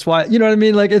priest. It's why, you know what I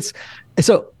mean?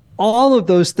 So all of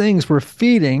those things were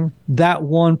feeding that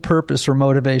one purpose or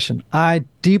motivation. I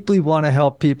deeply want to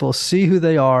help people see who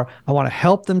they are. I want to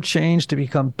help them change to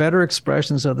become better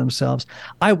expressions of themselves.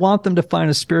 I want them to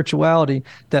find a spirituality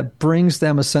that brings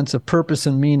them a sense of purpose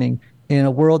and meaning in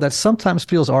a world that sometimes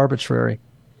feels arbitrary.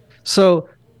 So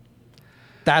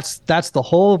that's the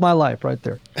whole of my life right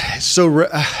there. So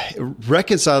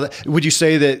reconcile that. Would you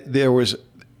say that there was,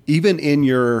 even in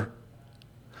your,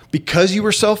 because you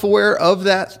were self-aware of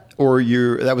that, or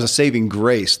that was a saving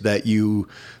grace that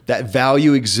that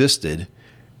value existed,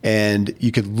 and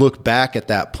you could look back at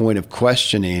that point of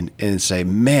questioning and say,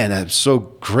 man, I'm so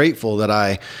grateful that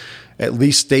I at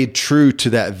least stayed true to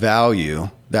that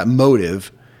value, that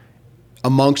motive,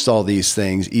 amongst all these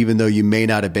things, even though you may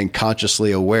not have been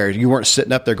consciously aware. You weren't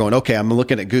sitting up there going, okay, I'm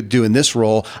looking at doing this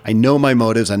role. I know my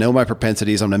motives. I know my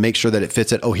propensities. I'm going to make sure that it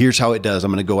fits it. Oh, here's how it does.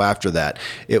 I'm going to go after that.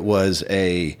 It was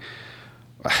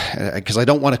because I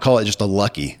don't want to call it just a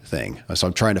lucky thing. So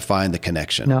I'm trying to find the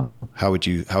connection. No. How would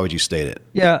you state it?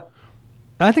 Yeah.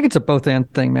 I think it's a both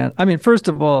and thing, man. I mean, first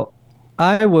of all,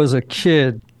 I was a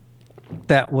kid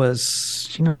that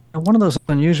was, one of those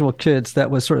unusual kids that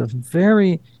was sort of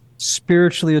very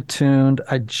spiritually attuned.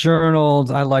 I journaled.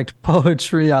 I liked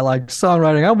poetry. I liked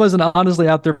songwriting. I wasn't honestly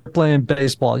out there playing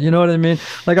baseball. You know what I mean?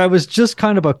 Like, I was just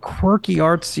kind of a quirky,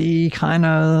 artsy kind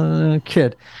of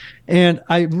kid. And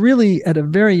I really, at a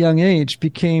very young age,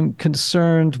 became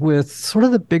concerned with sort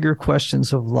of the bigger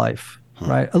questions of life,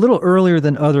 right? A little earlier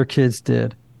than other kids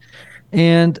did.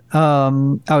 And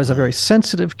I was a very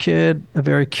sensitive kid, a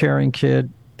very caring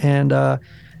kid. And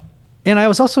I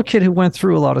was also a kid who went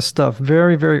through a lot of stuff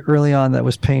very, very early on that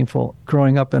was painful.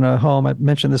 Growing up in a home, I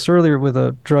mentioned this earlier, with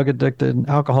a drug-addicted and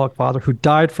alcoholic father who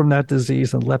died from that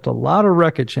disease and left a lot of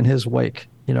wreckage in his wake,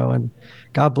 and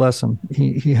God bless him.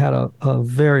 He had a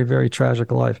very, very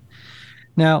tragic life.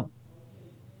 Now,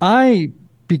 I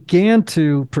began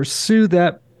to pursue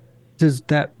that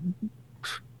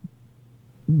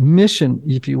mission,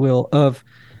 if you will, of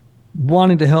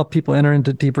wanting to help people enter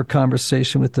into deeper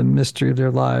conversation with the mystery of their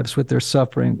lives, with their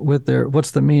suffering, with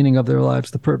what's the meaning of their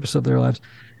lives, the purpose of their lives.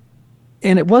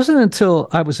 And it wasn't until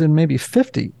I was in maybe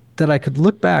 50 that I could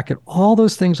look back at all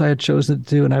those things I had chosen to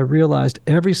do, and I realized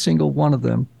every single one of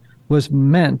them was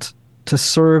meant to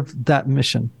serve that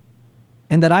mission.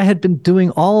 And that I had been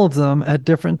doing all of them at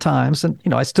different times. And,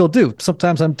 I still do.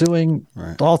 Sometimes I'm doing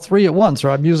all three at once, or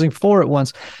I'm using four at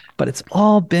once. But it's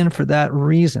all been for that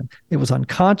reason. It was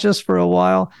unconscious for a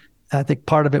while. I think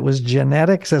part of it was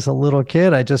genetics. As a little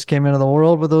kid, I just came into the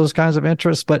world with those kinds of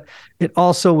interests. But it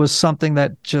also was something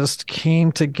that just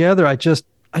came together. I just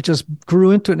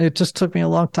grew into it. And it just took me a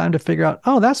long time to figure out,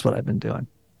 oh, that's what I've been doing.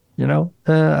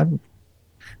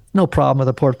 No problem with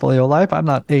a portfolio life. I'm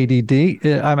not ADD.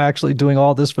 I'm actually doing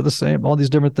all these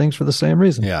different things for the same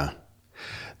reason. Yeah.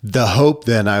 The hope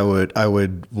then I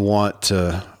would want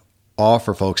to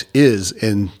offer folks is,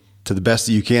 in to the best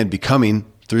that you can, becoming,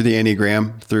 through the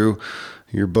Enneagram, through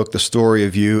your book, The Story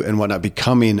of You and whatnot,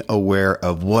 becoming aware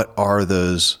of what are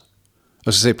those, I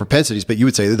was going to say propensities, but you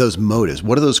would say those motives.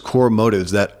 What are those core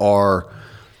motives that are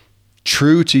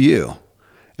true to you?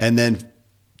 And then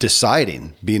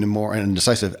deciding, being more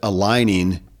indecisive,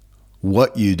 aligning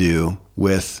what you do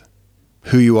with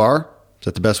who you are. Is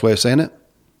that the best way of saying it?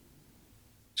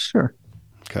 Sure.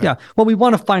 Okay. Yeah. What we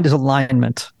want to find is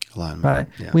alignment. Right.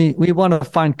 Yeah. We want to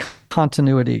find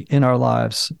continuity in our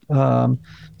lives,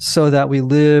 so that we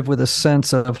live with a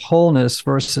sense of wholeness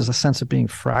versus a sense of being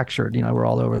fractured. We're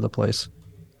all over the place.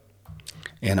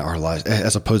 In our lives,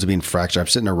 as opposed to being fractured. I'm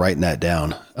sitting there writing that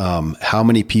down. How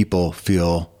many people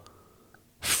feel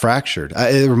fractured?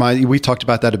 We talked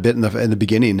about that a bit in the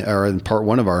beginning, or in part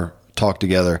one of our talk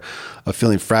together, of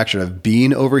feeling fractured, of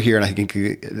being over here. And I think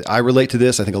I relate to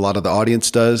this. I think a lot of the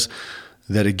audience does.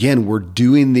 That again, we're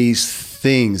doing these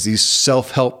things, these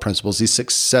self-help principles, these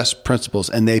success principles,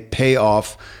 and they pay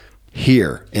off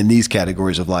here in these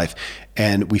categories of life.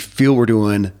 And we feel we're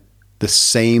doing the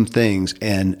same things,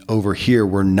 and over here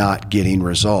we're not getting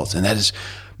results. And that is,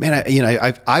 man,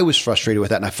 I was frustrated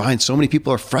with that, and I find so many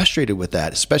people are frustrated with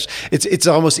that. Especially, it's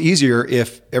almost easier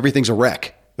if everything's a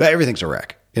wreck. Everything's a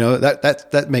wreck.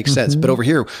 That makes sense. But over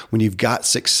here, when you've got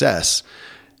success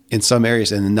in some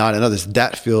areas and not in others,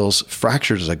 that feels,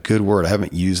 fractured is a good word. I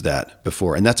haven't used that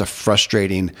before. And that's a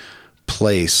frustrating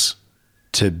place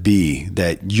to be,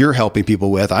 that you're helping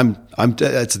people with.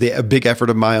 That's a big effort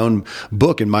of my own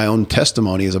book, and my own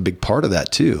testimony is a big part of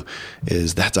that too,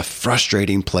 is that's a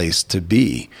frustrating place to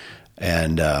be.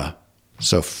 And,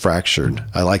 so fractured,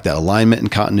 I like that. Alignment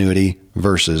and continuity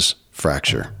versus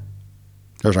fracture.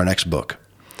 There's our next book.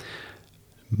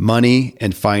 Money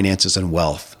and Finances and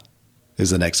Wealth. is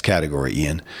the next category,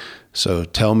 Ian. So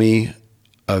tell me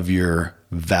of your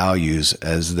values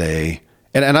as they,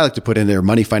 and I like to put in there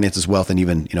money, finances, wealth, and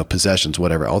even, possessions,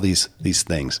 whatever, all these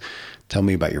things. Tell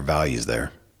me about your values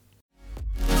there.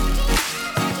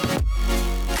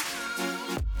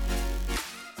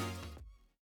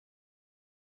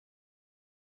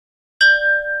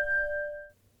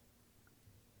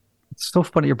 It's so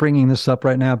funny you're bringing this up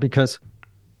right now because,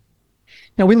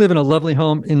 we live in a lovely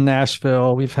home in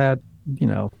Nashville. We've had,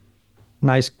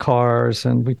 nice cars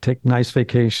and we take nice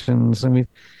vacations, and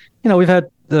we've had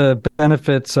the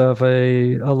benefits of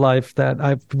a life that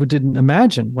I didn't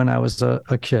imagine when I was a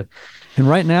kid. And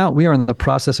right now we are in the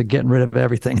process of getting rid of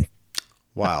everything.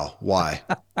 Wow. Why?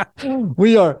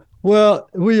 We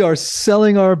are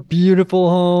selling our beautiful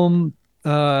home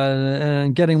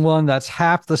and getting one that's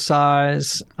half the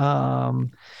size.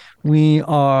 We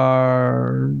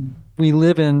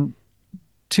live in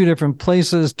 2 different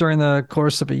places during the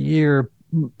course of a year,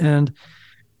 and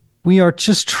we are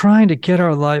just trying to get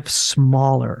our life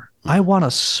smaller. I want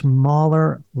a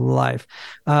smaller life.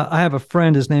 I have a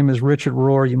friend, his name is Richard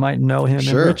Rohr. You might know him.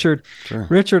 Sure. And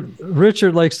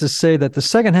Richard likes to say that the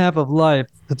second half of life,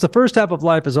 the first half of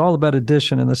life is all about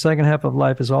addition, and the second half of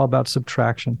life is all about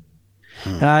subtraction.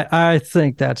 And I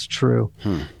think that's true.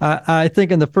 I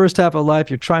think in the first half of life,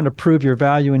 you're trying to prove your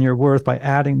value and your worth by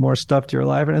adding more stuff to your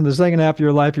life. And in the second half of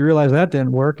your life, you realize that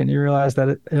didn't work. And you realize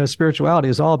that spirituality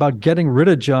is all about getting rid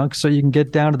of junk so you can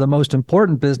get down to the most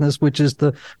important business, which is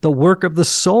the work of the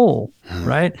soul,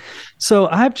 right? So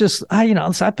I've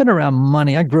been around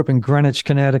money. I grew up in Greenwich,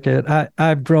 Connecticut.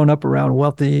 I've grown up around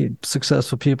wealthy,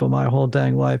 successful people my whole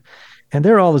dang life. And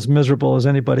they're all as miserable as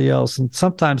anybody else, and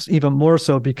sometimes even more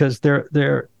so because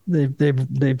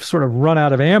they've sort of run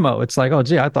out of ammo. It's like, oh,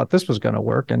 gee, I thought this was going to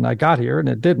work, and I got here, and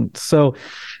it didn't. So,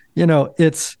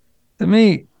 it's to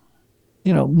me,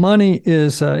 money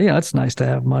is, it's nice to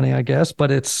have money, I guess, but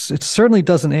it certainly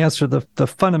doesn't answer the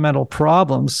fundamental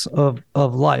problems of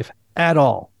life at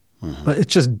all. But it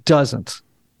just doesn't,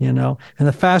 And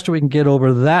the faster we can get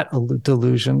over that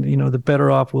delusion, the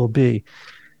better off we'll be.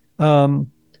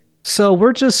 So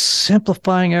we're just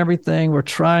simplifying everything. We're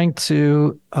trying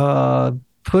to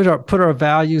put our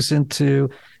values into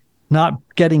not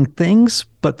getting things,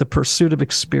 but the pursuit of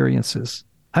experiences.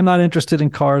 I'm not interested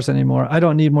in cars anymore. I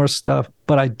don't need more stuff,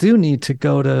 but I do need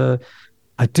to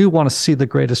I do want to see the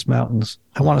greatest mountains.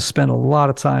 I want to spend a lot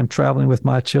of time traveling with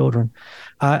my children.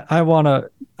 I want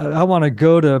to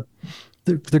go to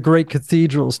the great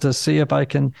cathedrals to see if I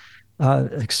can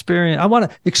I want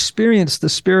to experience the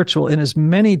spiritual in as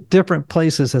many different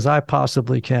places as I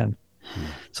possibly can.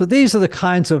 So these are the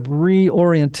kinds of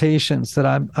reorientations that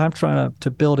I'm trying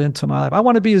to build into my life. I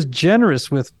want to be as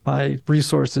generous with my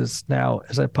resources now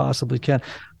as I possibly can.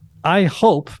 I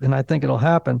hope, and I think it'll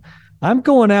happen, I'm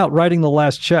going out writing the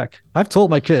last check. I've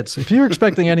told my kids, if you're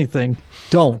expecting anything,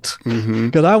 don't.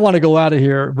 Because I want to go out of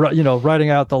here, writing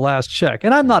out the last check.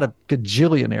 And I'm not a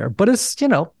gajillionaire, but it's,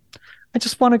 I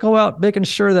just want to go out making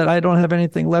sure that I don't have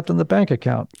anything left in the bank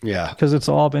account. Yeah. Because it's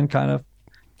all been kind of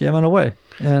given away.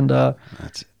 And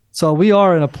so we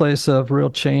are in a place of real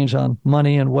change on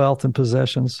money and wealth and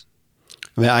possessions.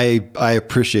 I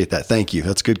appreciate that. Thank you.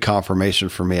 That's good confirmation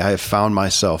for me. I have found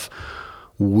myself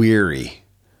weary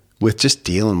with just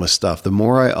dealing with stuff. The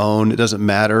more I own, it doesn't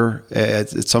matter at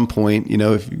some point,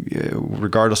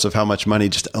 regardless of how much money,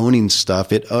 just owning stuff,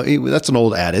 that's an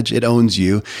old adage. It owns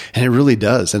you, and it really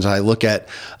does. And so I look at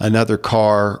another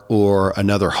car or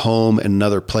another home in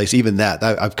another place, even that,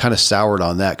 I've kind of soured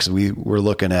on that because we're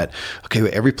looking at, okay,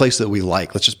 every place that we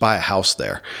like, let's just buy a house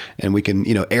there and we can,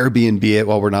 Airbnb it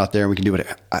while we're not there and we can do it.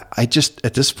 I just,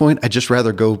 at this point, I'd just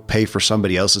rather go pay for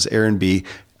somebody else's Airbnb.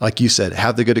 Like you said,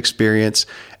 have the good experience,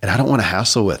 and I don't want to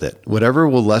hassle with it. Whatever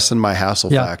will lessen my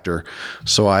hassle factor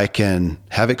so I can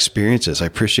have experiences. I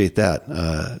appreciate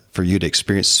that for you to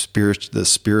experience the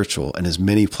spiritual in as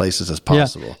many places as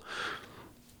possible. Yeah.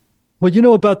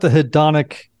 Well, about the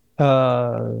hedonic,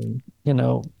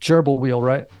 gerbil wheel,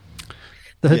 right?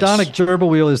 The hedonic gerbil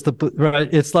wheel is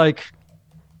right. It's like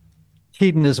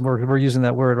hedonism. We're using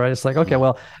that word, right? It's like, okay,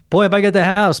 well, boy, if I get the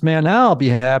house, man, now I'll be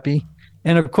happy.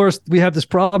 And of course, we have this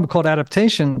problem called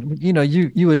adaptation.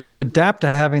 You adapt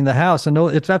to having the house, and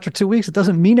it's after 2 weeks, it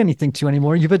doesn't mean anything to you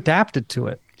anymore. You've adapted to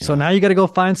it. Yeah. So now you got to go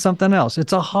find something else.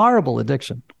 It's a horrible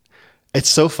addiction. It's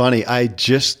so funny. I'm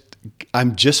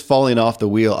just falling off the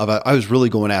wheel. I was really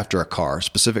going after a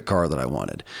specific car that I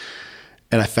wanted,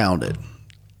 and I found it.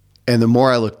 And the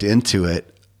more I looked into it,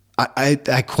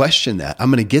 I question that. I'm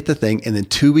going to get the thing, and then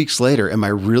 2 weeks later, am I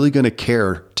really going to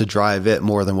care to drive it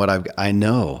more than what I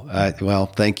know? Well,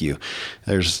 thank you.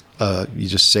 There's you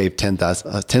just saved tens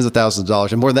of thousands of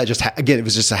dollars, and more than that. Again, it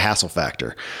was just a hassle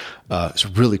factor. It's a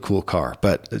really cool car,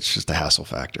 but it's just a hassle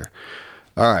factor.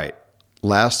 All right,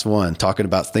 last one. Talking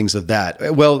about things of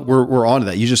that. Well, we're on to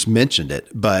that. You just mentioned it,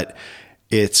 but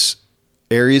it's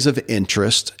areas of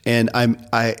interest, and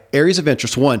areas of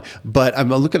interest one, but I'm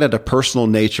looking at a personal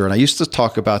nature. And I used to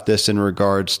talk about this in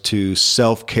regards to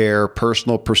self-care,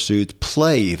 personal pursuits,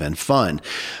 play, even fun.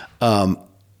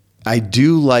 I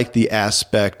do like the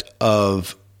aspect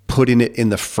of putting it in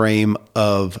the frame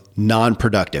of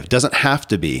non-productive. It doesn't have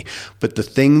to be, but the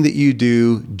thing that you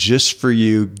do just for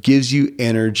you gives you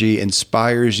energy,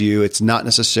 inspires you. It's not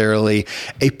necessarily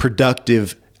a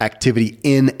productive activity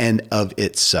in and of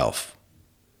itself.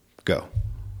 Go.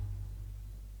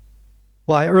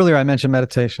 Well, earlier I mentioned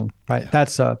meditation, right?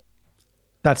 Yeah.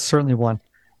 That's certainly one.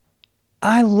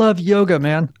 I love yoga,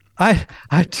 man. I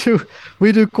do.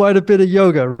 We do quite a bit of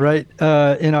yoga, right?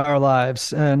 In our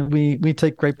lives, and we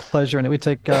take great pleasure in it. We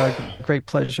take great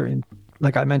pleasure in,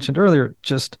 like I mentioned earlier,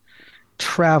 just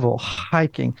travel,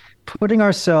 hiking, putting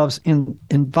ourselves in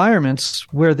environments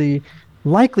where the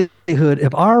likelihood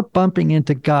of our bumping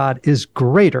into God is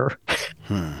greater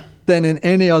than in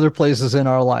any other places in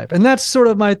our life. And that's sort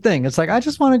of my thing. It's like, I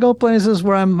just want to go places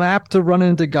where I'm apt to run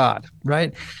into God,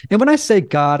 right? And when I say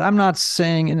God, I'm not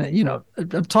saying,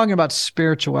 I'm talking about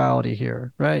spirituality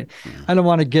here, right? I don't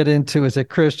want to get into, as a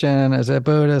Christian, as a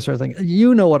Buddhist or anything.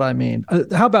 You know what I mean.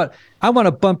 How about, I want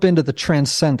to bump into the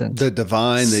transcendent. The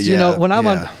divine, when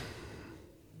I'm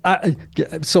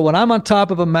so when I'm on top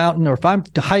of a mountain, or if I'm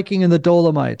hiking in the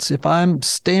Dolomites, if I'm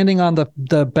standing on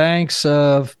the banks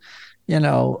of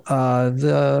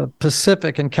the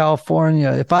Pacific in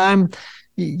California, if I'm,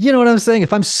 you know what I'm saying?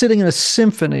 If I'm sitting in a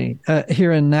symphony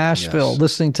here in Nashville,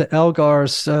 listening to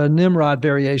Elgar's Nimrod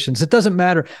variations, it doesn't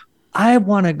matter. I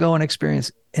want to go and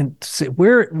experience and say,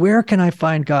 where can I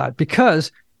find God?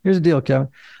 Because here's the deal, Kevin.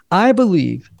 I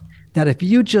believe that if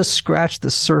you just scratch the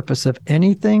surface of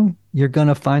anything, you're going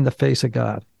to find the face of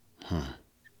God.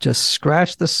 Just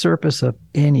scratch the surface of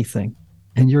anything,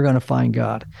 and you're going to find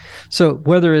God. So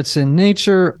whether it's in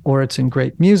nature or it's in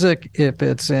great music, if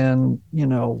it's in,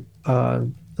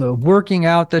 the working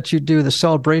out that you do, the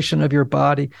celebration of your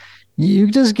body, you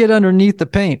just get underneath the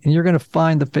paint and you're going to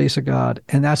find the face of God.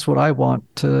 And that's what I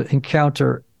want to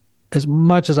encounter as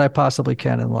much as I possibly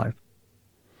can in life.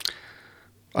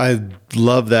 I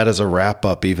love that as a wrap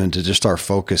up, even to just our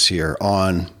focus here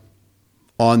on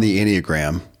the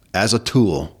Enneagram as a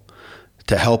tool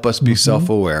to help us be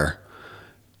self-aware,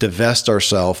 divest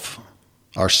ourselves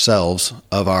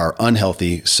of our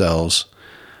unhealthy selves,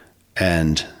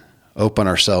 and open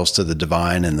ourselves to the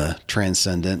divine and the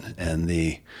transcendent and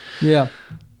the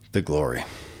glory.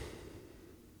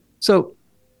 So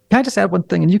can I just add one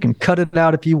thing, and you can cut it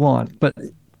out if you want, but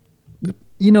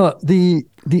the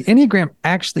Enneagram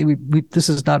actually, this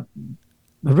is not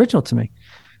original to me,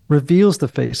 reveals the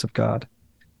face of God.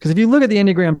 Because if you look at the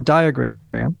Enneagram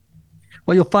diagram,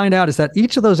 what you'll find out is that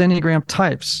each of those Enneagram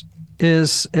types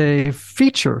is a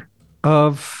feature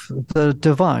of the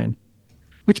divine,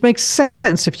 which makes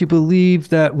sense if you believe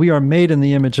that we are made in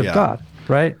the image of God,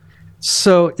 right?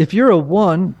 So if you're a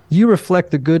 1, you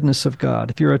reflect the goodness of God.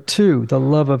 If you're a 2, the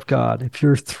love of God. If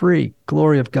you're 3,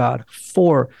 glory of God.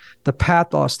 4, the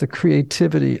pathos, the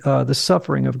creativity, the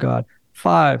suffering of God.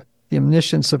 5, the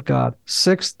omniscience of God.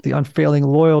 6, the unfailing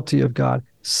loyalty of God.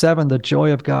 7, the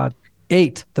joy of God.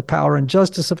 8, the power and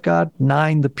justice of God.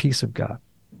 9, the peace of God.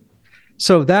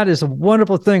 So that is a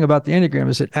wonderful thing about the Enneagram,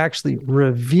 is it actually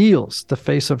reveals the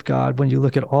face of God when you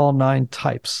look at all 9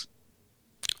 types.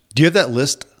 Do you have that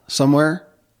list somewhere?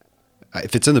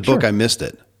 If it's in the book, I missed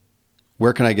it.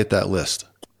 Where can I get that list?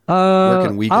 Where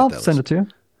can we get I'll that send list? it to you.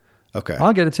 Okay.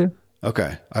 I'll get it to you.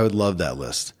 Okay. I would love that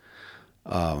list.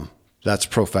 That's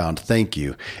profound. Thank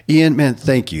you. Ian, man,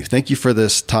 thank you. Thank you for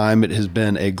this time. It has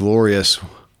been a glorious,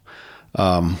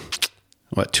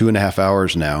 2.5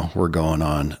 hours now we're going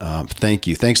on. Thank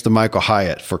you. Thanks to Michael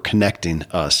Hyatt for connecting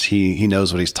us. He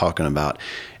knows what he's talking about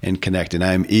and connecting.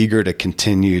 I'm eager to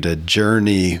continue to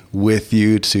journey with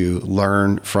you, to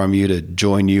learn from you, to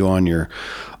join you on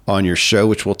your show,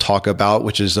 which we'll talk about,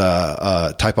 which is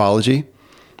typology,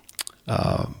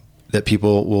 that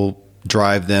people will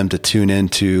drive them to tune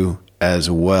into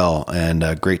as well.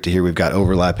 And great to hear we've got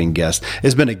overlapping guests.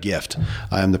 It's been a gift.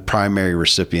 I am the primary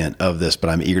recipient of this, but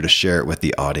I'm eager to share it with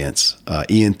the audience.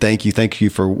 Ian, thank you. Thank you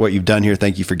for what you've done here.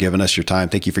 Thank you for giving us your time.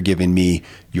 Thank you for giving me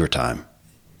your time.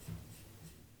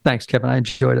 Thanks, Kevin. I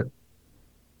enjoyed it.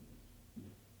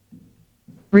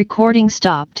 Recording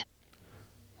stopped.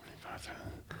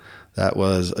 That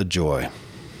was a joy.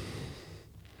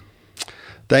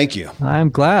 Thank you. I'm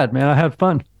glad, man. I had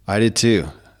fun. I did too.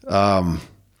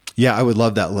 Yeah, I would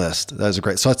love that list. That was a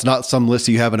great. So it's not some list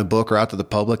you have in a book or out to the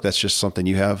public. That's just something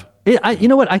you have. You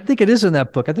know what? I think it is in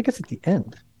that book. I think it's at the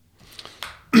end.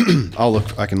 I'll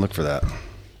look. I can look for that.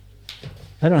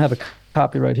 I don't have a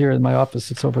copy right here in my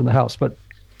office. It's over in the house, but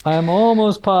I'm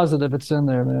almost positive it's in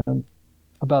there, man,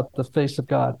 about the face of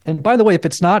God. And by the way, if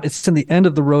it's not, it's in the end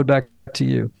of the road back to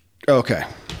you. Okay.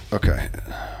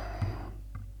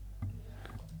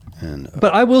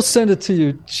 But I will send it to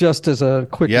you just as a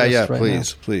quick list right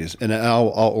please, now. please. And I'll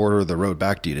order the road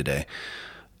back to you today.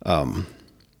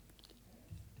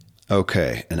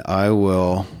 Okay. And I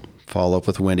will follow up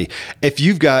with Wendy. If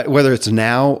you've got, whether it's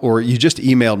now or you just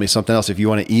emailed me something else, if you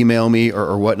want to email me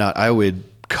or whatnot, I would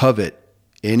covet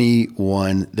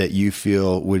anyone that you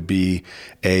feel would be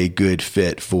a good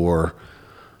fit for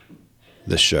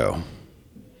the show.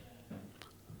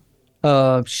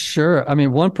 Sure. I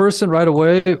mean, one person right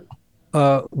away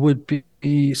would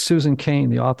be Susan Cain,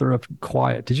 the author of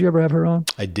Quiet. Did you ever have her on?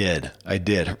 I did.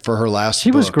 For her last She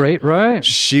book. was great, right?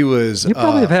 She was. You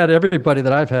probably have had everybody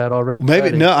that I've had already.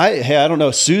 Maybe. No, I don't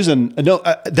know. Susan, no,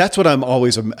 that's what I'm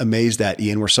always amazed at,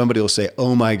 Ian, where somebody will say,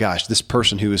 oh my gosh, this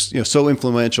person who is so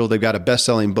influential, they've got a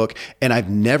best-selling book, and I've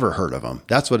never heard of them.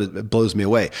 That's what it blows me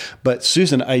away. But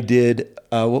Susan, I did,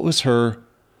 what was her?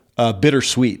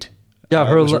 Bittersweet. Yeah,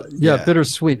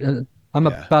 Bittersweet. I'm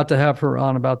about to have her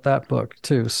on about that book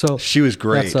too. So she was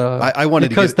great. I wanted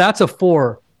because that's a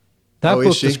 4. That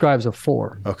book describes a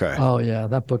 4. Okay. Oh yeah,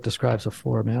 that book describes a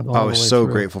 4, man. I was so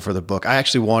grateful for the book. I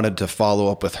actually wanted to follow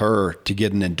up with her to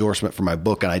get an endorsement for my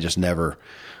book, and I just never.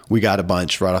 We got a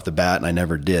bunch right off the bat, and I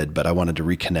never did. But I wanted to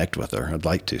reconnect with her. I'd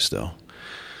like to still.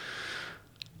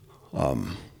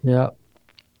 Yeah.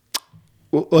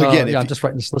 Well, again, I'm just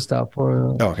writing this list out for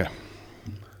you. Oh, okay.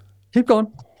 Keep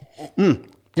going.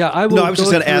 Yeah, I will. No, I was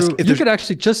just going to ask if you could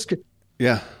actually just.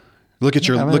 Yeah, look at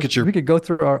your. We could go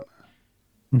through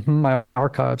my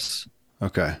archives.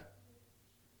 Okay.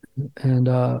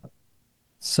 And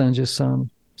send you some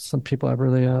people I've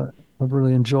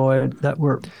really enjoyed that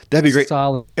were. That'd be great.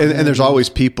 Solid. And there's always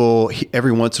people.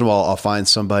 Every once in a while, I'll find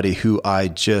somebody who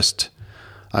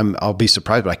I'll be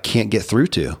surprised, but I can't get through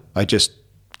to. I just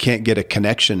can't get a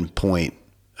connection point.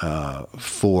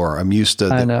 I'm used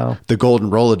to the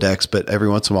golden Rolodex, but every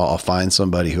once in a while I'll find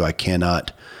somebody who I cannot.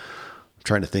 I'm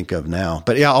trying to think of now,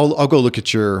 but yeah, I'll go look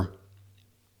at your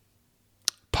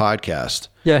podcast.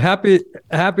 Yeah, happy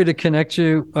to connect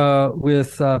you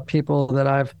with people that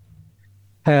I've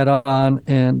had on,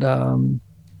 and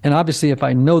obviously if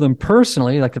I know them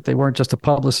personally, like if they weren't just a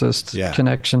publicist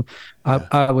connection,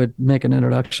 I would make an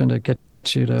introduction to get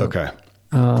you to. Okay.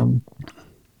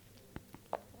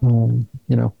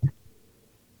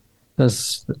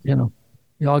 Because you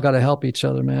all got to help each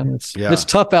other, man. It's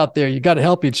tough out there. You got to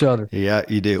help each other. Yeah,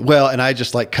 you do. Well, and I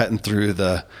just like cutting through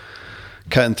the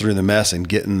mess and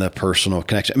getting the personal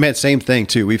connection. Man, same thing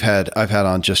too. I've had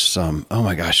on just some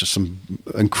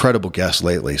incredible guests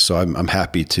lately. So I'm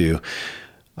happy to,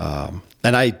 and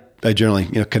I generally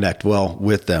connect well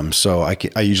with them. So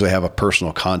I usually have a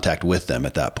personal contact with them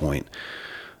at that point.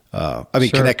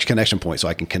 Connection point, so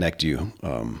I can connect you.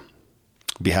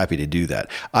 Be happy to do that.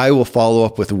 I will follow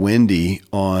up with Wendy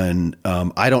on,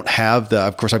 I don't have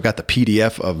of course I've got the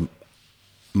PDF of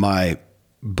my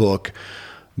book,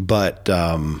 but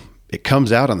it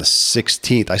comes out on the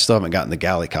 16th. I still haven't gotten the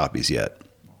galley copies yet.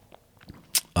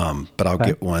 But I'll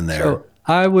get one there. So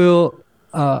I will,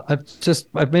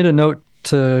 I've made a note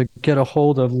to get a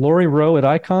hold of Lori Rowe at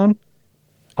Icon.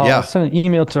 I'll send an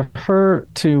email to her,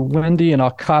 to Wendy, and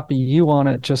I'll copy you on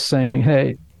it, just saying,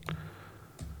 hey,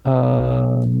 we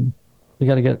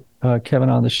got to get Kevin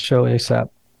on the show ASAP.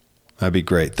 That'd be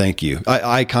great. Thank you.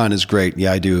 Icon is great.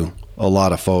 Yeah, I do a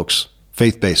lot of folks,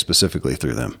 faith-based specifically,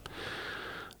 through them.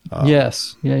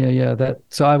 Yes. Yeah.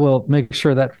 So I will make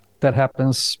sure that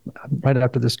happens right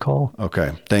after this call.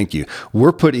 Okay. Thank you.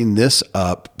 We're putting this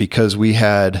up because we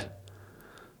had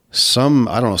some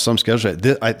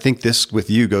schedule. I think this with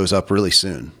you goes up really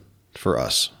soon for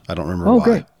us. I don't remember why.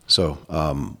 Great. So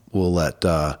we'll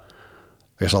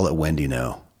I guess I'll let Wendy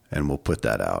know, and we'll put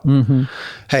that out. Mm-hmm.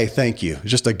 Hey, thank you.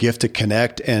 Just a gift to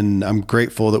connect, and I'm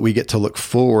grateful that we get to look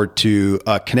forward to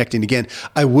connecting again.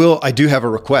 I do have a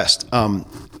request.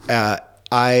 As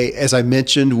I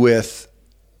mentioned with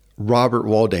Robert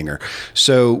Waldinger,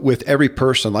 so with every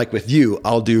person, like with you,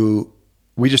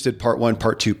 we just did part 1,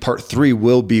 part 2, part 3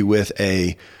 will be with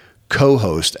a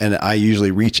co-host, and I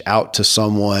usually reach out to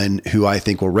someone who I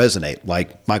think will resonate,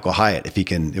 like Michael Hyatt,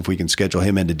 if we can schedule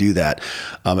him in to do that.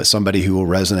 It's somebody who will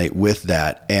resonate with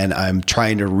that. And I'm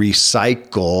trying to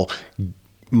recycle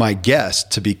my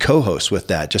guest to be co-host with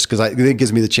that, just because it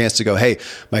gives me the chance to go, hey,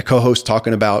 my co-host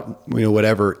talking about,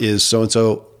 whatever is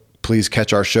so-and-so, please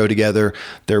catch our show together.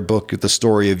 Their book, The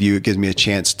Story of You, it gives me a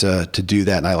chance to do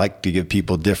that. And I like to give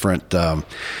people different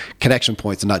connection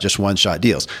points and not just one-shot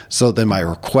deals. So then my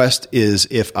request is,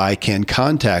 if I can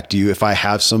contact you, if I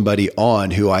have somebody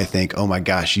on who I think, oh my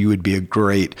gosh, you would be a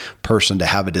great person to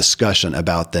have a discussion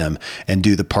about them and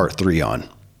do the part 3 on.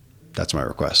 That's my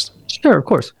request. Sure, of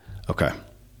course. Okay.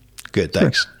 Good.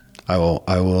 Thanks. Sure. I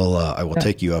will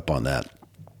take you up on that.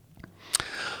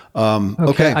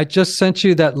 Okay. I just sent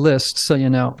you that list, so you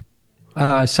know.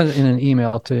 I sent it in an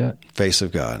email to you. Face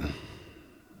of God.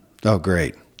 Oh,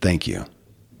 great. Thank you.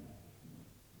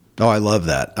 Oh, I love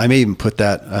that. I may even put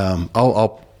that.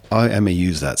 I may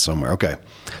use that somewhere. Okay.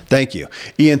 Thank you,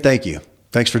 Ian. Thank you.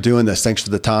 Thanks for doing this. Thanks for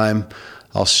the time.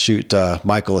 I'll shoot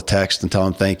Michael a text and tell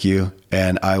him thank you,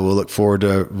 and I will look forward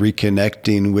to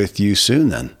reconnecting with you soon.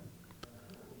 Then.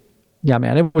 Yeah,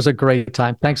 man. It was a great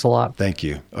time. Thanks a lot. Thank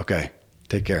you. Okay.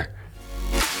 Take care.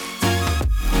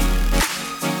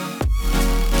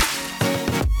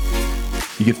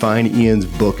 You can find Ian's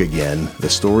book again, The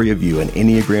Story of You, an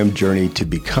Enneagram Journey to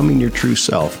Becoming Your True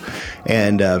Self,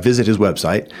 and visit his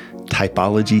website,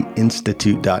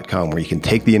 typologyinstitute.com, where you can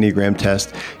take the Enneagram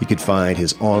test. You can find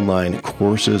his online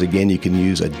courses. Again, you can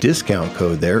use a discount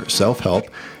code there, self-help,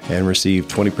 and receive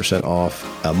 20%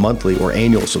 off a monthly or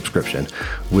annual subscription,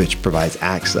 which provides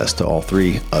access to all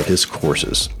 3 of his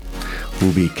courses.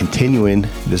 We'll be continuing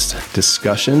this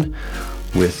discussion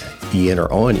with Ian,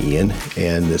 or on Ian,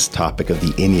 and this topic of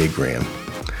the Enneagram.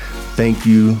 Thank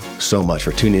you so much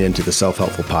for tuning into the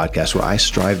Self-Helpful Podcast, where I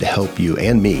strive to help you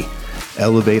and me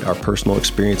elevate our personal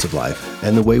experience of life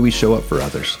and the way we show up for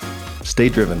others. Stay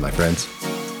driven, my friends.